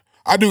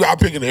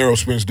pick an Errol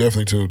Spence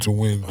definitely to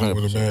win the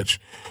 100%. match.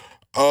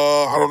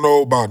 I don't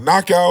know about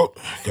knockout.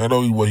 I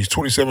know he's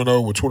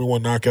 27-0 with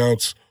 21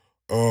 knockouts.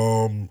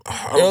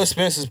 Errol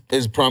Spence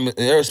is promised.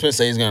 Errol Spence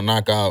say he's gonna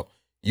knock out.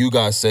 You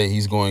guys say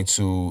he's going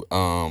to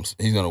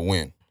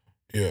win.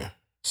 Yeah.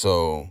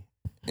 So,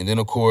 and then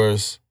of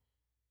course,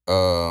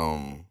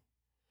 let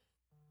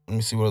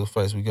me see what other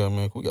fights we got,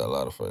 man. We got a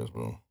lot of fights,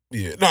 bro.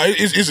 Yeah, no,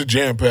 it's a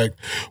jam packed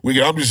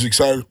weekend. I'm just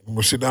excited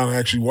to sit down and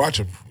actually watch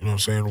them. You know what I'm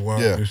saying?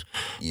 While Yeah.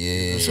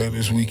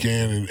 this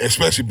weekend, and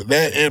especially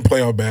that and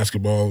playoff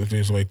basketball and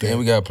things like that. And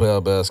we got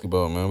playoff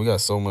basketball, man. We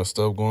got so much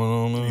stuff going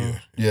on,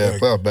 man. Yeah,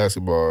 playoff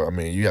basketball. I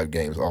mean, you have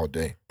games all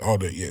day. all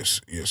day.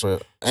 Yes.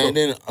 And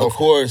then of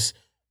course,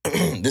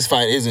 this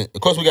fight isn't.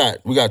 Of course, we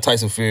got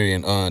Tyson Fury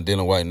and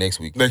Dylan White next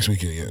week. Next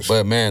weekend, yes.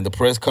 But man, the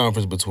press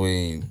conference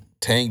between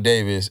Tank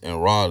Davis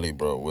and Raleigh,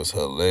 bro, was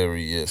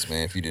hilarious,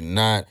 man. If you did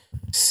not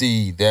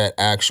see that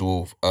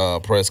actual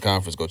press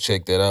conference, go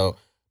check that out.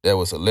 That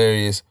was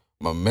hilarious.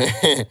 My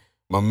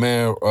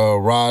man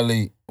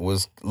Raleigh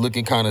was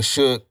looking kind of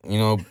shook, you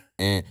know.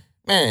 And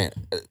man,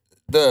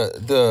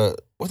 the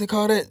what they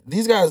call that?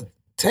 These guys,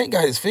 Tank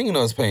got his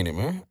fingernails painted,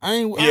 man.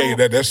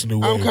 That's the new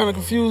wave. I'm kind of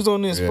confused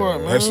on this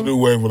part, man. That's the new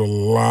wave with a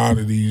lot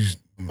of these.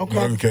 I'm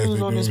kind of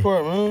confused on this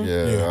part, man.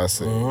 Yeah, I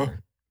see.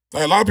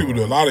 Like, a lot of people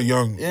do. A lot of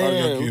young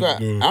Yeah, kids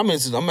do. I'm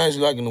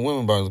actually liking the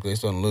women boxers because they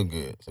starting to look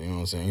good. So you know what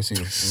I'm saying? You see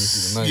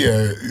the night.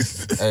 Yeah.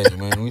 Hey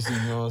man, we see, you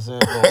know what I'm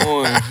saying? Little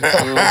orange, you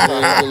know what I'm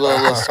saying? A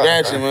little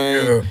scratchy,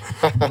 man.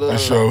 For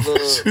sure.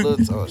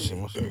 Oh shit,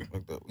 my shit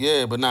fucked up.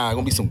 Yeah, but nah,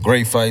 gonna be some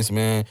great fights,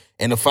 man.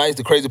 And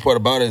the crazy part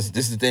about it is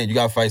this is the thing, you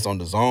got fights on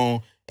the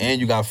Zone and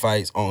you got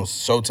fights on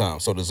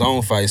Showtime. So the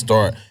Zone fights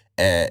start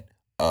at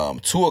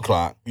 2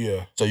 o'clock.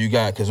 Yeah. So you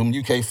got, because them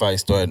UK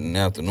fights start in the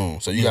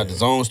afternoon. So you got the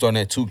zone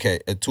starting at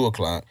 2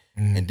 o'clock.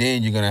 And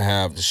then you're going to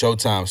have the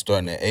Showtime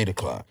starting at 8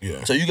 o'clock.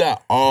 Yeah. So you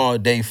got all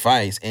day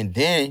fights. And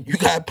then you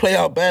got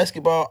playoff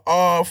basketball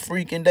all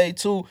freaking day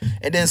too.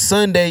 And then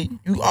Sunday,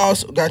 you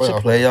also got your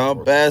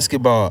playoff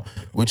basketball,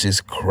 which is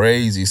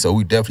crazy. So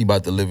we definitely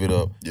about to live it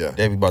up. Yeah.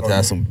 Definitely about to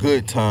have some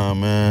good time,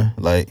 man.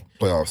 Like,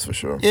 Playoffs for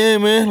sure. yeah,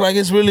 man. Like,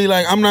 it's really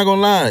like, I'm not gonna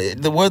lie.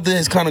 The weather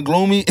is kind of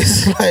gloomy.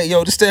 It's like,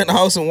 yo, just stay in the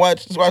house and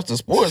watch the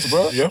sports,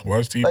 bro. Yeah,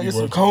 watch TV. Like, get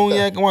some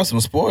cognac and watch some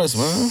sports,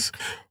 man.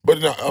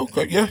 But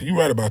okay, yeah, you're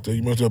right about that.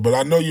 You must have, but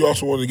I know you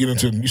also wanted to get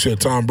into. You said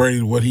Tom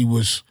Brady, what he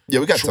was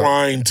we got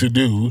trying to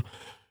do.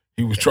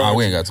 He was trying.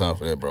 We ain't got time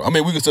for that, bro. I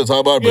mean, we can still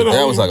talk about it, but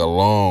that was like a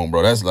long,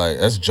 bro.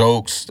 That's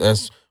jokes.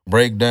 That's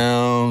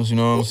breakdowns. You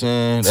know what I'm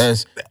saying?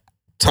 That's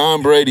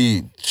Tom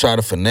Brady try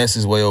to finesse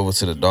his way over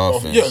to the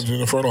Dolphins. Yeah, in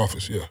the front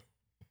office. Yeah.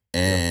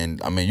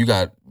 And I mean, you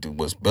got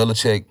was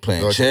Belichick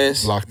playing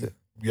chess? Blocked it.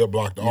 Yeah,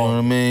 blocked You know what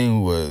I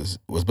mean? Was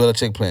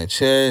Belichick playing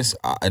chess?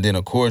 And then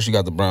of course you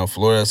got the Brian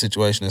Flores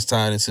situation that's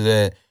tied into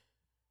that.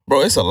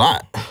 Bro, it's a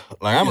lot.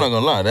 Like, I'm not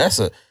gonna lie,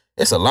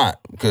 it's a lot,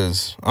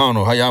 because I don't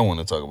know how y'all want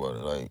to talk about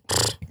it.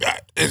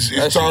 Like,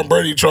 it's Tom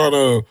Brady trying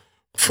to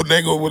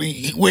finagle when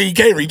he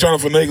came. He trying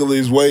to finagle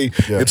his way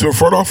into a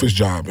front office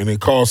job, and it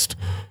cost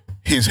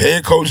his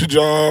head coach a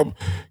job.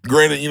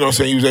 Granted, you know what I'm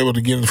saying, he was able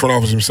to get in the front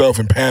office himself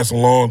and pass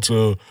along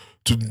to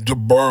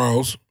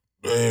Burrows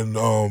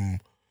and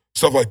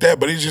stuff like that.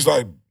 But it's just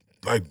like,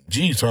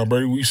 geez, Tom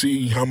Brady, we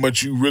see how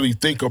much you really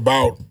think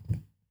about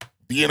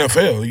the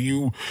NFL.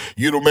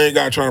 You're the main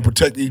guy trying to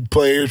protect these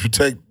players,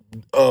 protect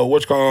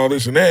all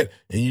this and that,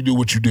 and you do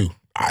what you do.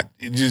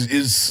 It just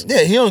is.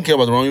 Yeah, he don't care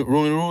about the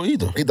Rooney Rule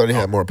either. He thought he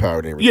had more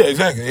power than Yeah,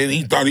 exactly. And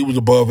he thought he was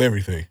above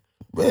everything.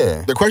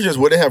 Yeah. The question is,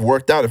 would it have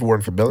worked out if it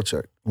weren't for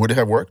Belichick? Would it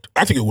have worked?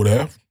 I think it would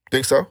have.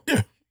 Think so?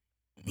 Yeah.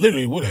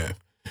 Literally would have.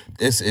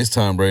 It's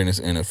Tom Brady and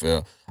it's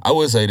NFL. I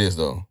would say this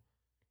though.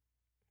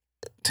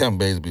 Tampa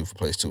Bay is a beautiful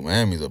place too.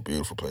 Miami's a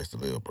beautiful place to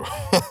live, bro.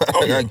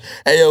 Like,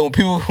 hey yo, when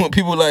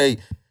people like,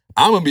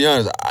 I'm gonna be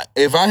honest.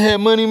 If I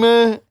had money,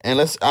 man, and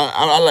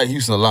I like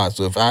Houston a lot.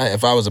 So if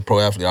I was a pro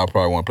athlete, I'd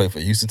probably want to play for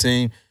a Houston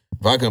team.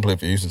 If I couldn't play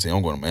for a Houston team,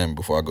 I'm going to Miami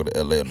before I go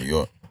to LA or New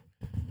York.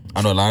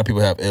 I know a lot of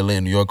people have LA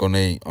and New York on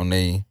they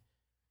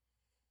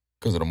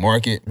because of the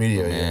market.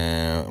 Media,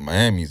 man.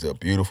 Miami's a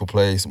beautiful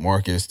place.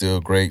 Market is still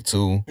great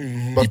too.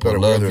 Mm-hmm. Much People better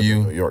weather love than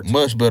you. New York.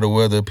 Much better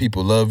weather.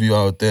 People love you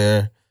out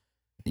there.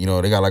 You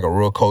know, they got like a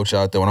real coach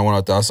out there. When I went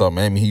out there, I saw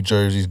Miami Heat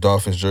jerseys,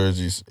 Dolphins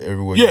jerseys,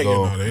 everywhere you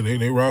go.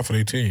 They ride for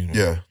their team.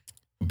 Yeah.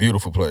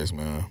 Beautiful place,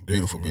 man.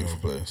 Beautiful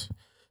place.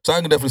 So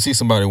I can definitely see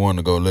somebody wanting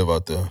to go live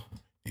out there.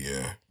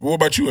 Yeah. What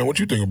about you, man? What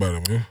you think about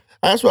it, man?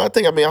 That's what I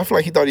think. I mean, I feel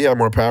like he thought he had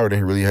more power than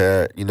he really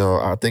had. You know,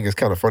 I think it's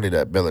kind of funny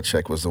that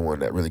Belichick was the one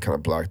that really kind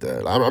of blocked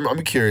that.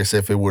 I'm curious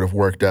if it would have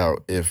worked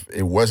out if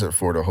it wasn't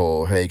for the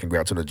whole, hey,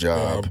 congrats on the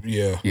job.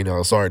 Yeah. You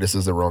know, sorry, this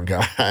is the wrong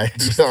guy.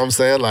 You know what I'm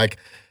saying? Like,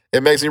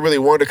 it makes me really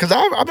wonder, because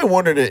I've been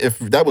wondering if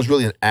that was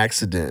really an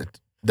accident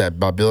that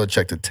by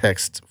Belichick to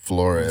text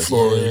Flores.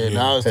 Yeah,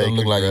 now it's starting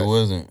to look like it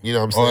wasn't. You know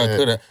what I'm saying? Or I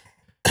could have.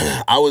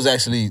 I was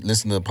actually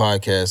listening to the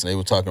podcast and they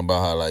were talking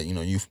about how, like, you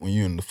know, when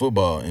you're in the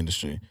football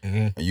industry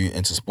and you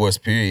into sports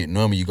period,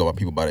 normally you go by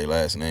people by their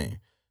last name.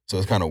 So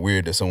it's kind of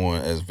weird that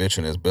someone as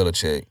veteran as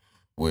Belichick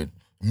would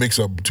mix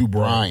up two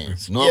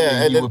Bryans. Normally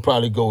and you would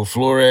probably go with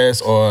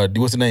Flores or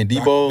what's the name?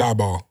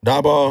 Debo?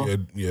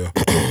 Dabo. Yeah.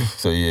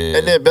 So yeah.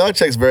 And then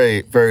Belichick's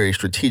very, very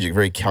strategic,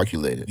 very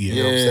calculated. Yeah.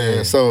 You know what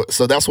I'm saying?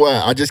 So that's why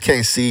I just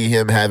can't see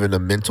him having a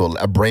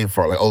brain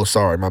fart. Like, oh,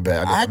 sorry, my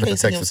bad. I can't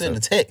see him sending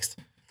a text.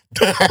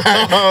 I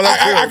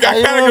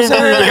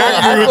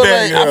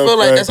feel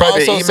like that's Probably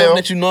also email. something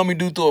that you normally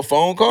do through a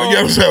phone call.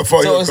 Yeah, so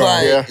it's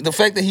like yeah. the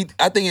fact that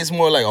I think it's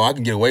more like, I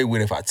can get away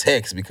with it if I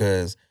text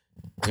because,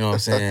 you know what I'm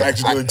saying?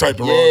 Accidentally typed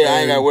the wrong I name.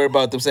 ain't got to worry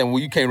about them saying,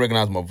 well, you can't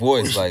recognize my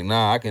voice. Like,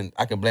 nah, I can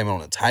blame it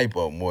on a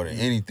typo more than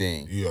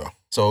anything. Yeah.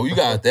 So you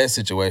got that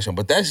situation,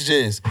 but that's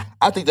just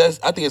I think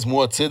it's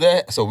more to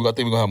that. So I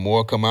think we're gonna have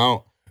more come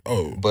out.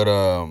 Oh, but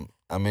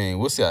I mean,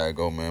 we'll see how it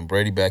go, man.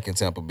 Brady back in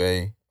Tampa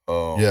Bay.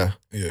 Yeah.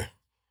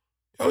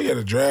 Oh yeah,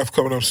 the draft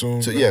coming up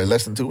soon. So yeah,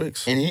 less than 2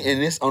 weeks. And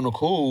it's on the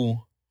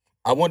cool.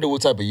 I wonder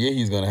what type of year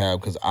he's gonna have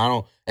because I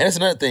don't. And that's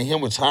another thing.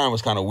 Him retiring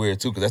was kind of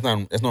weird too because that's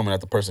normally not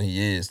the person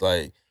he is.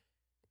 Like,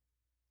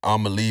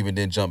 I'm gonna leave and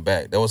then jump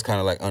back. That was kind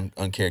of like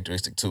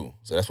uncharacteristic too.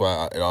 So that's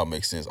why it all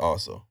makes sense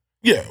also.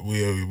 Yeah,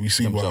 we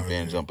see him why. Jump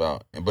in, jump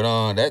out.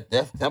 But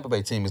that Tampa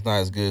Bay team is not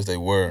as good as they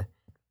were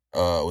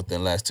within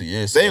the last 2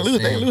 years. They ain't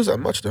lose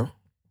that much though.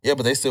 Yeah,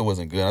 but they still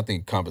wasn't good. I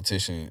think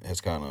competition has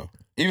kind of,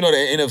 even though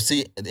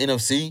the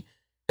NFC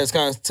has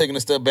kind of taken a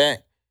step back.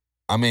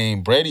 I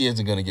mean, Brady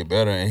isn't going to get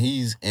better,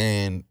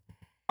 and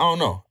I don't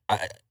know.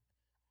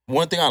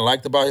 One thing I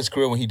liked about his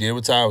career when he did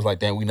retire was like,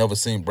 damn, we never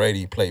seen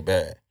Brady play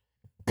bad.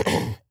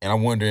 And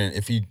I'm wondering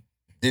if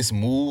this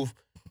move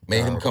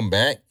made him come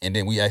back, and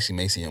then we actually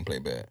may see him play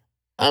bad.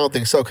 I don't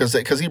think so because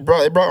they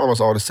brought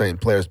almost all the same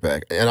players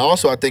back, and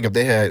also I think if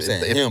they had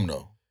him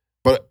though,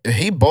 but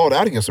he balled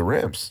out against the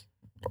Rams.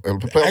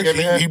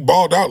 Actually, he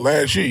balled out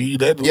last year. He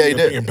led the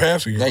league in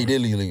passing. Yeah, he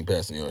did lead the league in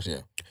passing yards. Yeah,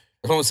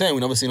 that's what I'm saying.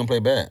 We never seen him play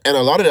bad, and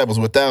a lot of that was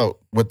without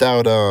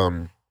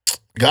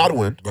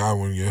Godwin.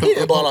 Yeah. He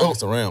didn't ball out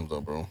against the Rams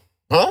though, bro.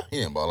 Huh? He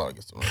didn't ball out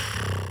against the Rams.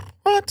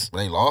 What?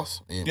 They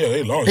lost. Yeah,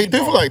 they lost. He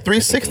threw for like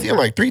 360 and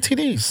like 3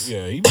 TDs.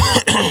 Yeah,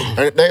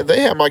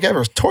 they had Mike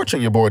Evans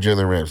torturing your boy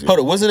Jalen Ramsey. Hold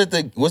on, wasn't it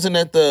the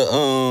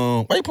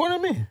why you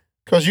pointing at me?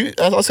 Because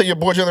I say your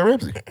boy Jalen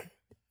Ramsey.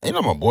 Ain't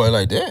not my boy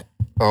like that.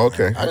 Oh,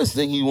 okay. I just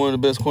think he's one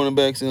of the best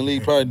cornerbacks in the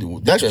league. Probably the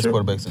best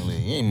quarterbacks in the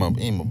league. He ain't my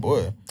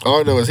boy.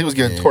 All I know is he was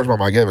getting torched by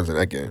Mike Evans in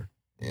that game.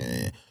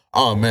 Yeah.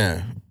 Oh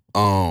man.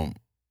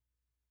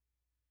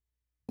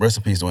 Rest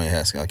in peace, Dwayne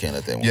Haskins. I can't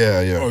let that one.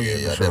 Yeah. Oh,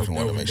 yeah, I definitely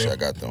want to make sure I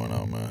got that one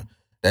out, man.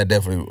 That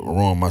definitely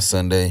ruined my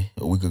Sunday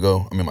a week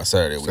ago. I mean, my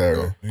Saturday a week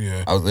ago.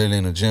 Yeah. I was literally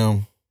in the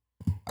gym.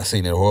 I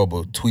seen that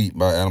horrible tweet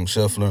by Adam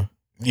Scheffler.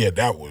 Yeah,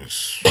 that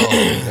was...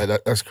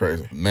 that's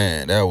crazy.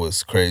 Man, that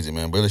was crazy,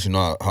 man. But at least you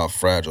know how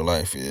fragile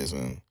life is.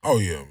 And, oh,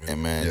 yeah, man.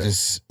 And, man,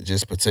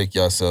 just protect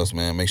yourselves,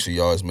 man. Make sure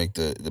you always make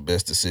the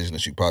best decision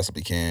that you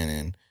possibly can.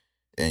 And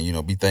you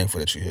know, be thankful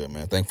that you're here,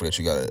 man. Thankful that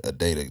you got a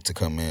day to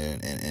come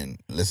in and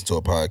listen to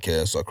a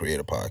podcast or create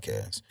a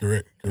podcast.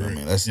 Correct. You know what I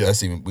mean?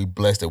 That's even, we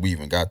blessed that we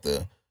even got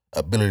the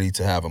ability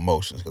to have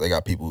emotions, because they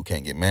got people who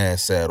can't get mad,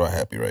 sad, or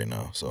happy right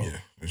now. So yeah,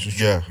 this is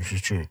true. Yeah, this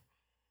is true.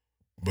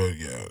 But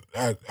yeah,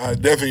 I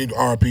definitely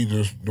RIP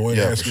to Dwayne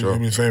Haskins. Sure. I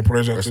mean, saying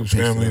prayers out to his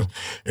family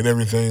and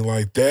everything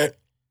like that.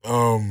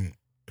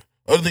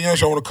 Other thing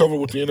else I want to cover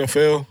with the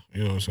NFL,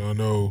 you know, so I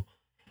know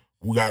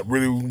we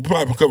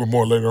probably cover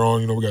more later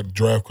on. You know, we got the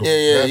draft coming.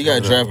 Yeah, you got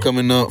a draft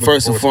coming up.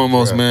 First and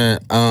foremost,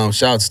 man,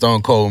 shout out to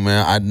Stone Cold,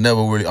 man.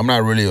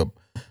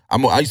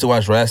 I used to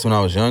watch wrestling when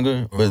I was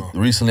younger, but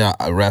recently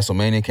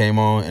WrestleMania came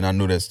on, and I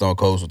knew that Stone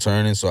Cold was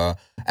returning, so I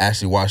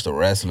actually watched a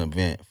wrestling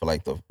event for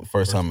like the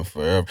first time in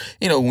forever.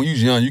 You know, when you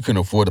was young, you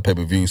couldn't afford the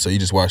pay-per-view, so you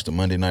just watched the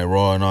Monday Night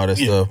Raw and all that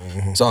stuff.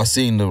 Mm-hmm. So I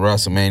seen the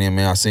WrestleMania,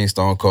 man. I seen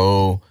Stone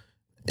Cold.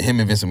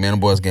 Him and Vince McMahon,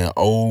 boys getting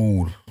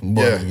old.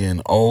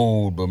 Getting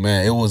old, but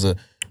man, it was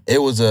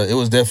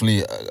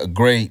definitely a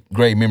great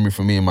memory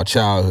for me in my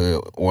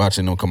childhood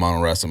watching them come out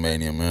on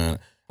WrestleMania, man.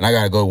 And I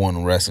gotta go to one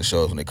of the wrestling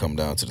shows when they come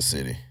down to the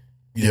city.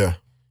 Yeah.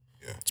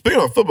 Speaking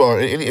of football,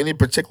 any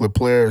particular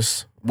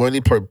players,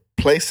 any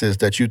places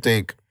that you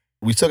think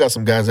we still got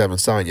some guys that haven't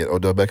signed yet?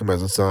 Odell Beckham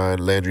hasn't signed,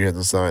 Landry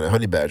hasn't signed, and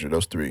Honey Badger,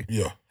 those three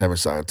haven't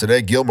signed.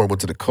 Today, Gilmore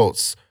went to the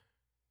Colts.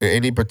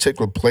 Any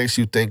particular place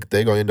you think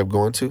they're going to end up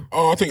going to?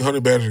 Oh, I think Honey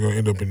Badger's going to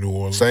end up in New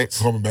Orleans.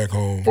 Saints? Coming back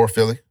home. Or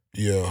Philly?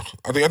 Yeah.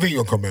 I think he's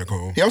going to come back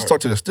home. He also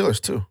talked to the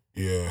Steelers, too.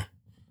 Yeah.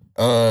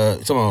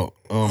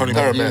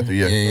 Tyron Matthew,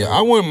 yeah.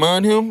 I wouldn't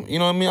mind him. You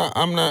know what I mean?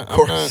 I'm not.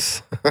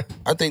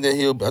 I think that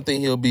he'll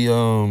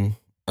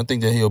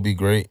be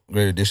great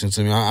addition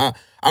to me. I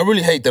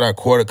really hate that our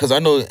because I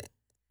know.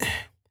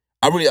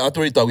 I really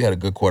thought we had a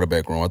good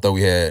quarterback room. I thought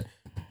we had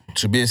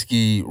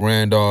Trubisky,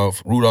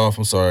 Rudolph.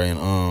 I'm sorry,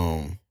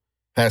 and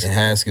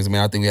Haskins.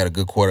 Man, I think we had a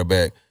good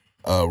quarterback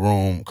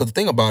room. Because the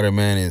thing about it,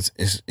 man, is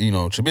you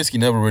know, Trubisky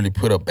never really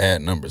put up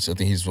bad numbers. I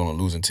think he's on a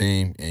losing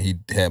team, and he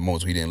had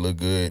moments where he didn't look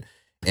good.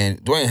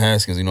 And Dwayne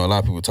Haskins, you know, a lot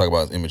of people talk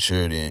about his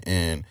immaturity,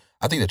 and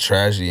I think the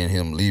tragedy in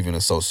him leaving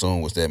us so soon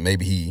was that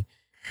maybe he,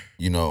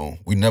 you know,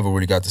 we never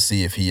really got to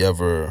see if he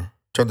ever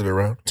turned it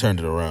around.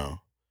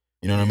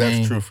 You know what I mean?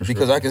 That's true for sure.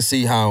 Because I can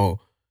see how,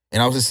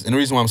 and the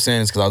reason why I'm saying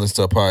this is because I listened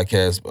to a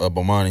podcast,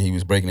 Bomani, he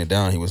was breaking it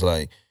down. He was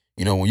like,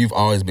 you know, when you've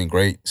always been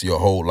great to your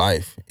whole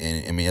life,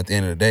 and I mean, at the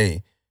end of the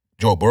day,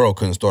 Joe Burrow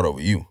couldn't start over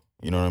you.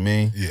 You know what I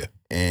mean? Yeah.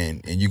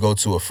 And you go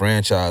to a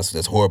franchise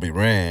that's horribly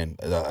ran,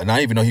 and I didn't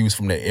even know he was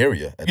from that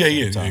area at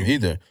the time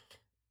either.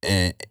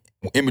 And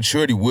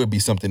immaturity would be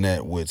something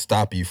that would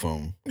stop you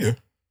from. Yeah.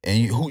 And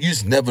you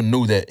just never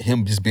knew that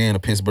him just being a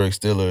Pittsburgh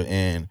Steeler,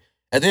 and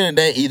at the end of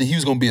the day, either he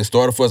was going to be a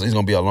starter for us or he's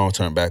going to be a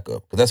long-term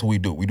backup. Because that's what we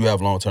do. We do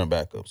have long-term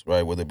backups,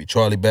 right? Whether it be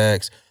Charlie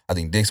Backs, I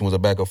think Dixon was a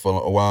backup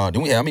for a while.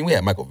 Then we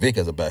had Michael Vick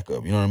as a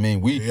backup. You know what I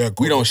mean? We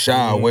don't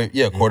shy away.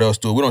 Yeah, Cordell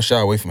Stewart. We don't shy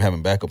away from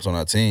having backups on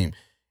our team.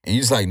 And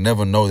you just like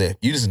never know that.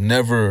 You just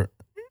never,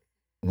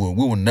 we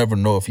will never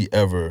know if he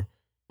ever,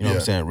 you know what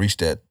I'm saying, reached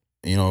that.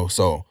 You know,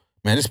 so,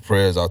 man, just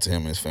prayers out to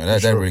him and his family.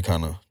 That really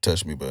kind of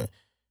touched me, but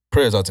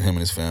prayers out to him and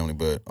his family.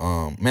 But,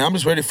 man, I'm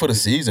just ready for the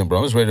season, bro.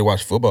 I'm just ready to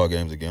watch football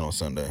games again on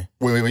Sunday.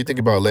 Wait, what do you think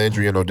about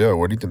Landry and Odell?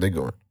 Where do you think they're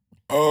going?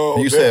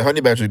 You said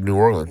Honey Badger to New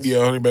Orleans.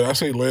 Yeah, Honey Badger. I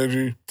say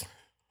Landry.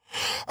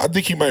 I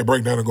think he might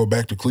break down and go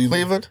back to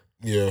Cleveland.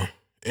 Yeah.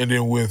 And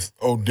then with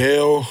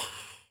Odell,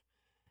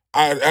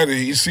 I had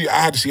to see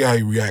how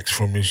he reacts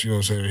from this. You know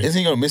what I'm saying? Isn't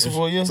he gonna miss it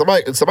for you?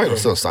 Somebody will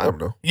still sign him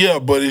though. Yeah,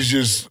 but it's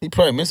just he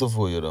probably miss it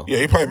for you though. Yeah,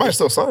 he probably might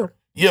still sign him.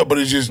 Yeah, but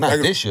it's just not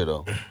this year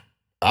though.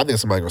 I think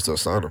somebody gonna still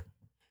sign him.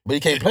 But he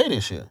can't play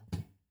this year.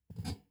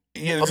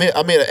 Yeah,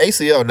 I mean, an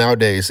ACL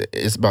nowadays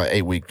it's about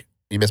 8 weeks.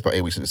 You miss about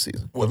 8 weeks of the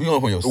season. Well, if you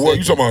going for your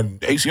you talking about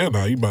ACL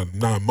now? You about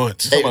 9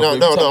 months. Hey, no.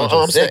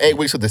 I'm saying 8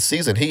 weeks of the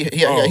season. He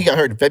got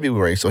hurt in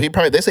February, so they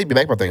say he'll be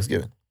back by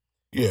Thanksgiving.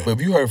 Yeah, but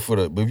if you hurt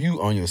if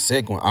you on your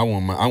second one, I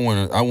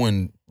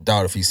wouldn't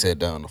doubt if he sat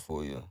down the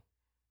full year.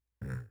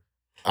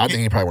 I think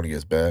he probably want to get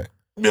his back.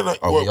 Yeah, like,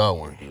 Oh, well, we all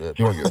want to do that.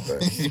 You want to get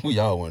that? We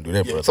all want to do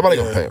that, brother. Somebody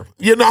gonna pay him.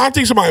 Yeah, no, I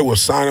think somebody will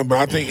sign him, but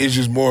I think it's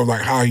just more of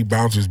like how he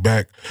bounces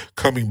back,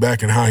 coming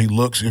back, and how he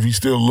looks. If he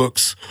still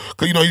looks,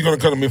 because he's going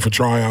to come in for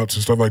tryouts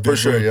and stuff like that. For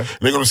sure, yeah.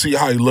 They're going to see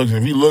how he looks. And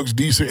if he looks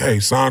decent, hey,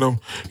 sign him.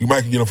 You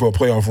might get him for a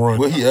playoff run.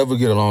 Will he ever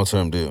get a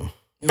long-term deal?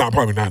 No,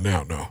 probably not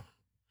now. No,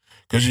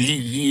 because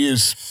he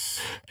is.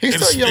 He's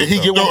still young. Did he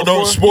get one no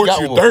before? sports. He got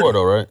You're one 30. before,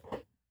 though, right?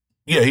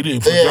 Yeah, he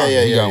did. For Yeah, Giants.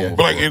 yeah, He yeah, got yeah. one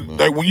But before,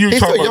 like when you He's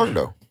talk still about, young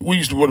though. we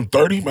used to what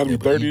 30, might be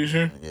 30 this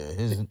year.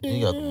 Yeah,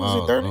 he got the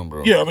miles 30? on,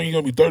 bro. Yeah, I think he's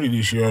gonna be 30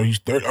 this year. He's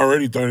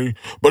already 30.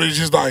 But it's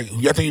just like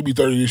I think he'll be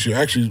 30 this year.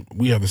 Actually,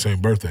 we have the same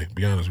birthday, to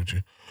be honest with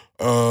you.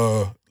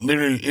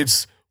 Literally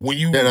it's when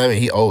you Yeah, I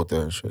mean, he old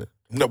then shit.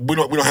 no, we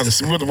don't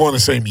have we weren't born the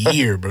same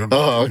year, but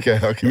Oh, okay.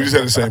 we just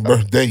had the same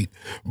birth date.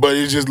 But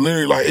it's just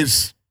literally like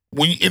it's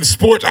when you, in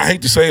sports, I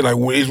hate to say it, like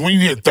it's when you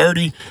hit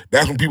 30,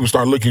 that's when people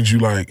start looking at you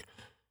like,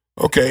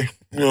 okay,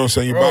 you know what I'm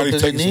saying? Your Bro, body's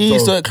 'cause your taking knees some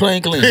toll. start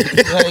clanking.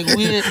 Like,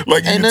 we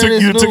Like ain't you none of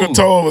took this a new.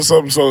 toll or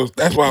something. So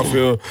that's why I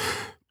feel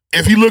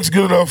if he looks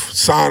good enough,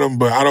 sign him.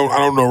 But I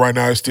don't know right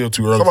now. It's still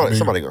too early. for me.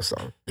 Somebody gonna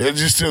sign him. It's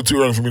just still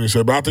too early for me to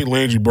say. But I think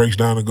Landry breaks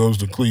down and goes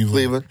to Cleveland.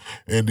 Cleveland.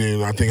 And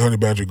then I think Honey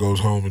Badger goes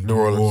home in New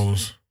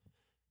Orleans.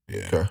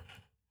 Yeah. Okay.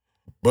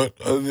 But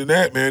other than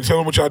that, man, tell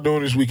them what y'all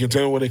doing this weekend.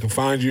 Tell them where they can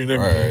find you and All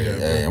everything. right,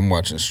 Yeah, hey, man. I'm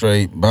watching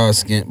straight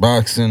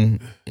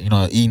boxing,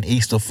 eating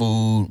Easter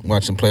food,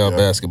 watching playoff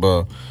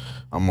basketball.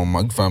 You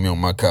can find me on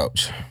my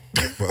couch.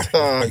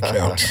 My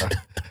couch.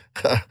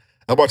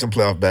 I'm watching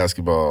playoff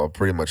basketball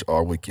pretty much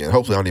all weekend.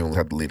 Hopefully, I don't even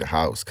have to leave the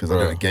house because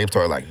the game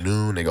started like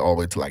noon. They go all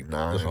the way to like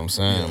 9. That's what I'm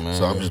saying, man.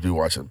 So I'm just be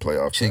watching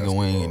playoff chicken basketball.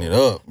 winging it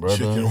up, brother.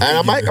 Chicken And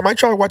I might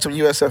try to watch some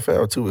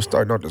USFL too. It's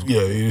starting out this Yeah,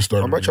 it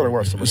started. I might try to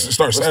watch some of It that.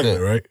 starts What's Saturday,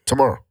 that? right?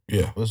 tomorrow.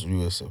 Yeah. What's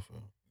USFL?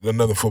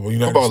 Another football.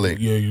 Football league.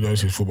 Yeah, United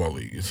States Football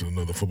League. It's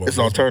another football It's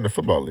league. an alternative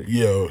football league.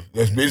 Yeah,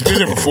 it's been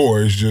there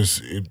before. It's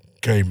just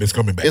it's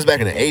coming back. It's back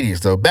in the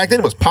 80s though. Back then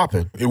it was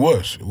popping It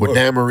was. with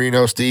Dan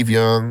Marino, Steve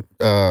Young,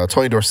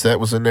 Tony Dorsett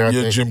was in there. I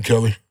Yeah, think Jim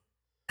Kelly.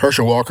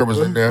 Herschel Walker was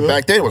in there.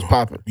 Back then it was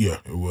popping. Yeah,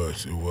 it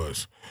was. It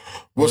was.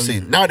 We'll see.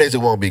 Nowadays it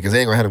won't be because they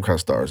ain't gonna have them kind of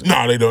stars.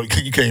 No, they don't.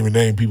 You can't even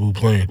name people who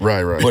playing.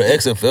 Right. But the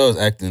XFL is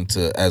acting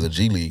as a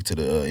G League to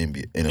the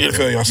NBA.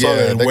 NFL, I saw Yeah,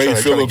 that. And they Wade trying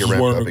to Phillips get was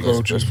ramped one up of the again.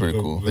 coaches. That's pretty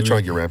cool. They're trying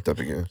to get ramped up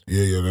again.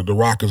 Yeah. The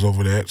Rock is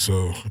over that,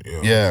 so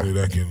Yeah.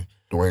 hopefully that can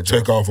Dwayne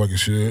take Johnson. off like it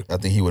should. I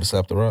think he would have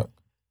slapped the Rock.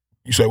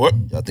 You say what?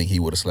 I think he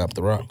would have slapped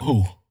the Rock.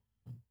 Who?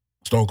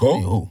 Stone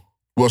Cold? Who?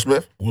 Will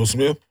Smith. Will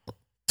Smith?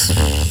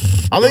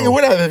 I think he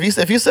would have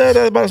if he said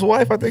that about his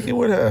wife. I think he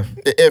would have.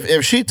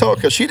 If she told,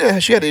 because she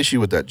had an issue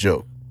with that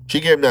joke. She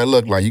gave him that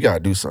look like you gotta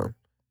do something.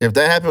 If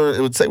that happened,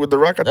 it would say with The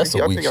Rock. I That's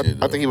think some weak shit,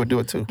 I think he would do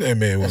it too. That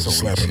man was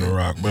That's a weak slapping the shit.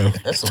 Rock, man.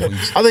 That's some weak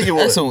shit. I think he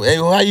would. That's some,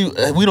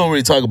 hey, we don't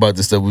really talk about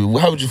this stuff.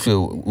 How would you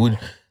feel?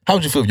 How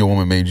would you feel if your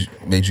woman made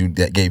you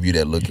that gave you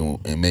that look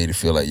and made it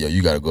feel like, yo,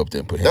 you got to go up there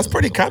and put hands That's on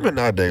pretty somebody? common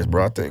nowadays,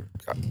 bro. I think.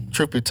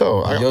 Truth be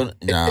told,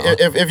 Nah.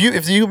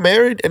 if you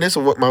married and this is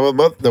what my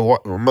mother, the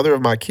mother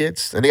of my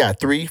kids, and they got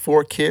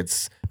 3-4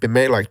 kids, been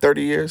married like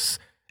 30 years,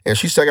 and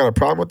she still got a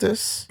problem with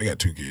this. They got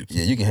 2 kids.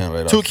 Yeah, you can handle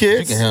that. 2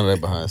 kids? You can handle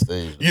that behind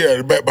stage.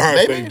 Yeah, back behind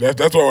Maybe. stage.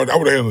 That's why I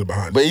would have handled it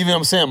behind. But even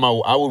I'm saying,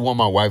 I would want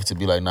my wife to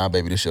be like, nah,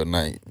 baby, this your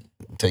night.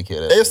 Take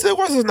care of that. It still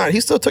was his night. He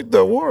still took the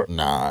award.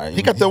 Nah,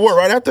 He got the award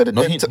right after the.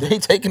 No, they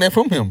taking that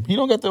from him. He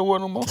don't got that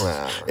award no more.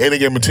 Nah. And they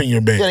gave him a 10-year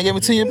ban. Yeah, they gave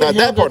it to you. Now, He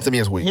that don't part got- to me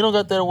is weak. He don't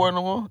got that award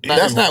no more. Nah,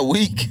 That's that's not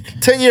weak.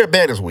 10-year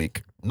ban is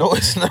weak. No,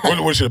 it's not.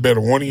 What should have been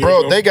a 1 year?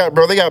 Bro, they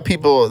got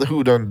people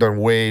who done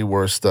way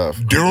worse stuff.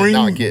 who did During-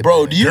 not get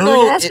Bro, do you During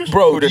know? the Oscars?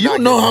 Bro, Who do did you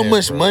not know get how banned,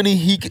 much bro?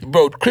 money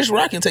bro? Chris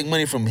Rock can take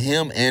money from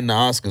him and the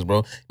Oscars,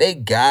 bro. They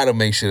gotta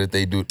make sure that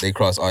they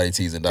cross all their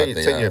T's and dot their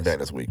 10-year I's. ban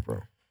is weak,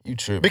 bro. You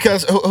tripping?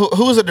 Because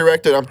who's a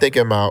director I'm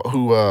thinking about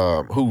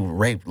who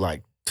raped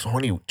like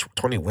 20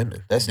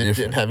 women? That's Didn't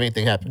different. have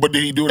anything happen. But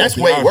did he do it That's at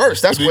the way Oscars?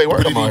 worse. That's But way did- worse.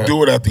 But did Come he on.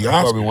 do it at the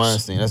Harvey Oscars?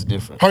 Weinstein. That's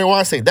different. Harvey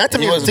Weinstein. That to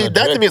He me, wasn't a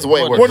that to me is way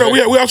director. worse. Well,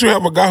 no, we also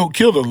have a guy who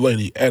killed a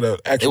lady at an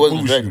It actual wasn't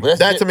movie direct, shoot. but that's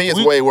That to me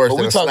is way worse but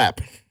than we a talk-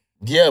 slap.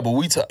 Yeah, but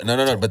we talk.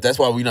 No. But that's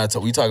why we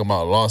talking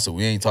about a lawsuit.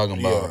 We ain't talking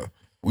about. Yeah.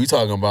 We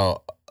talking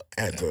about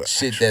At the,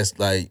 shit that's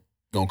like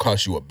gonna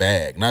cost you a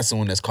bag, not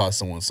someone that's cost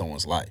someone's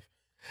life.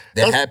 That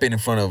That's- happened in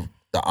front of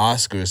the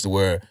Oscars, to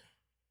where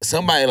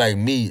somebody like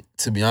me,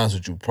 to be honest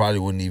with you, probably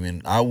wouldn't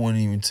even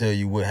tell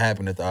you what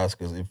happened at the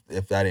Oscars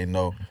if I didn't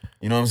know.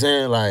 You know what I'm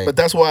saying? Like, But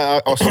that's why I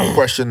also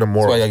question the that's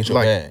morals. why you gotta get your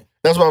Like, bag.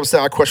 that's what I'm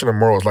saying. I question the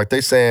morals. Like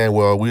they saying,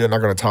 well, we are not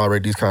going to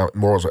tolerate these kind of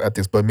morals or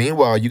ethics. But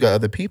meanwhile, you got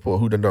other people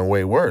who done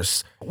way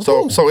worse.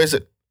 So is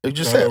it? You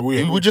just said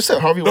we just said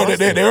Harvey no,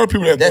 Weinstein. there are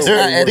people that That's do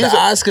not it. at the these are-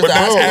 Oscars. but The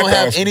that's Oscars at don't the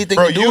have Oscars. anything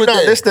Bro, to do you're with not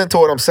that. listening to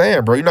what I'm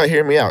saying, bro. You're not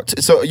hearing me out.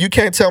 So you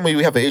can't tell me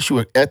we have an issue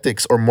with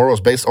ethics or morals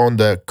based on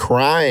the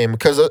crime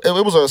because it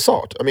was an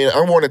assault. I mean,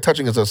 unwarranted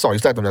touching is an assault. You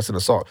slapped them, that's an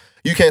assault.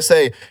 You can't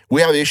say we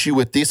have an issue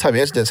with these type of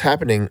incidents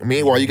happening.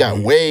 Meanwhile, you got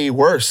way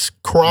worse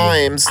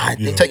crimes I think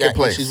they taking got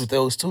place. issues with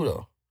those too,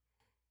 though.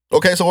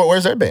 Okay, so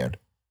where's their band?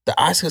 The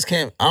Oscars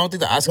can't. I don't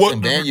think the Oscars can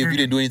ban you if you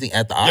didn't do anything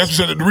at the Oscars. That's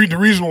what the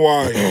reason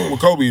why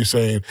what Kobe is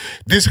saying.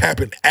 This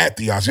happened at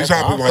the Oscars. This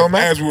happened like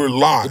as we were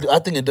live. I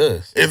think it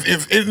does.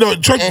 If no,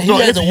 Chuck, and he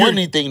hasn't won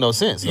anything no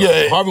since.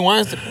 Yeah, Harvey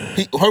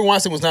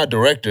Weinstein was not a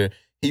director.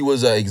 He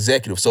was an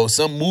executive. So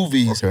some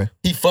movies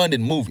he funded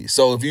movies.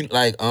 So if you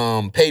like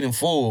Paid in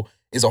Full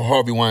is a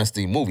Harvey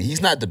Weinstein movie.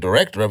 He's not the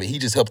director of it. He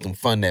just helped them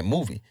fund that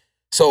movie.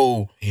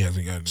 So he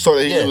hasn't got. So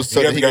he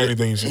hasn't got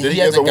anything. Did he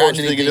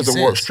get his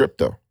award stripped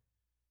though?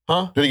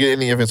 Huh? Did he get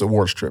any of his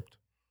awards stripped?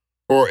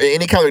 Or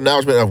any kind of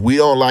acknowledgement of we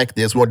don't like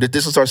this, we want to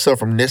distance ourselves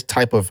from this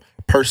type of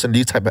person,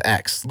 these type of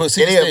acts. But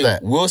see, any of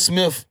that. Will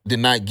Smith did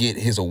not get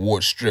his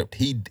award stripped.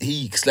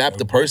 He slapped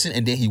the person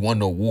and then he won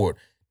the award.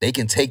 They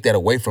can take that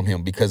away from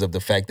him because of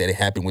the fact that it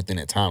happened within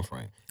that time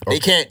frame. They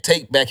can't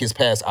take back his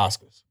past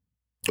Oscars.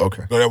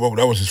 Okay. No,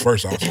 that was his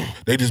first Oscar.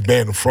 They just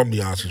banned him from the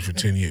Oscars for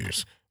 10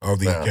 years of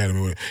the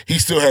Academy. He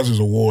still has his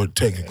award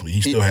technically.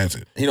 He still has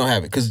it. He don't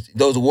have it because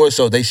those award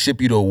shows, they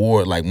ship you the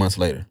award like months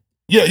later.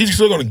 Yeah, he's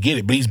still going to get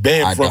it, but he's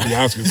banned from the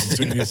Oscars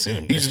for 10 years.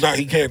 He's not,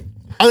 he can't.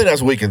 I think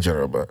that's weak in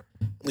general, but.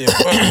 Yeah,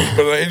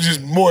 but it's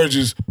just more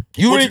just.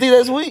 You really think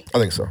that's weak? I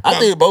think so. I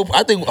think both.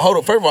 Hold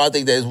on. First of all, I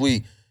think that's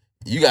weak.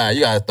 You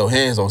gotta throw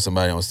hands on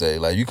somebody on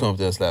stage. Like you come up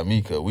there and slap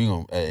me, cause we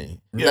gonna they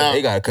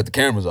gotta cut the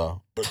cameras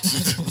off. You know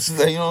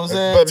what I'm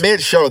saying? But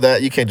mid-show,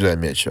 that you can't do that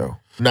mid-show.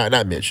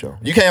 Not mid-show.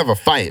 You can't have a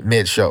fight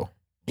mid-show.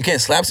 You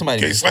can't slap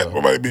somebody.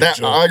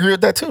 Mid-show. I agree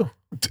with that too.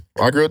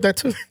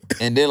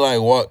 And then I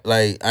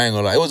ain't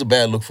gonna lie, it was a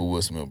bad look for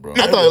Will Smith, bro.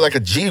 I thought it was like a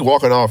G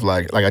walking off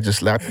like I just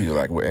slapped you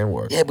like with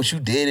N-word. Yeah, but you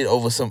did it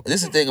over some.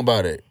 This is the thing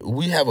about it.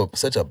 We have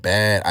such a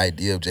bad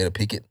idea of Jada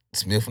Pinkett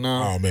Smith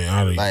now. Oh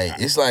man,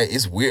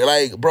 it's weird.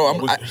 Like, bro,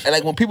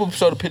 like when people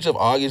show the picture of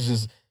August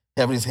just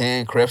having his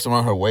hand crept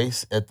around her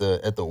waist at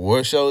the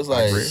award show, it's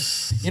like,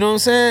 you know what I'm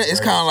saying? It's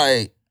kind of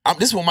like.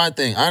 This is what my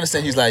thing. I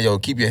understand he's like, yo,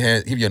 keep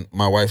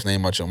my wife's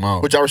name out your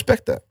mouth. Which I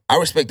respect that. I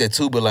respect that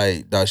too, but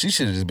like, dog, she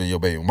should have just been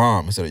your baby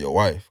mom instead of your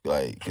wife.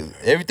 Like, cause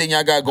everything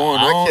y'all got going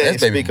on,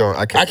 that's baby.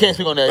 I can't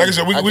speak on that. Like I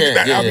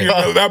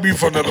said, that'll be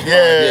for another. I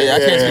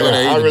can't speak on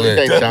that either. I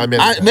really can't chime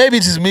in. Maybe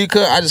it's just me,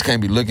 cause I just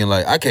can't be looking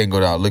like I can't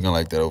go out looking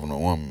like that over no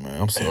woman,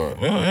 man. I'm sorry.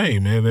 Well, hey,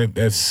 man,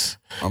 that's.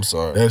 I'm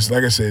sorry. That's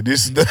like I said.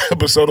 This is the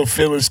episode of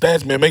Feeling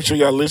Stats, man. Make sure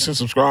y'all listen,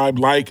 subscribe,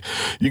 like.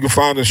 You can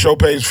find the show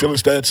page Feeling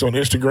Stats on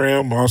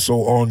Instagram, also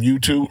on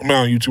YouTube.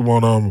 Not on YouTube,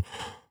 on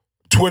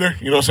Twitter.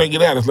 You know what I'm saying?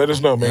 Get at us. Let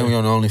us know, man. We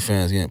on the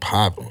OnlyFans getting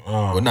popping.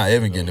 Well, not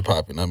Evan getting it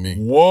popping. I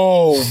mean,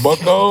 whoa,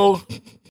 Bucko.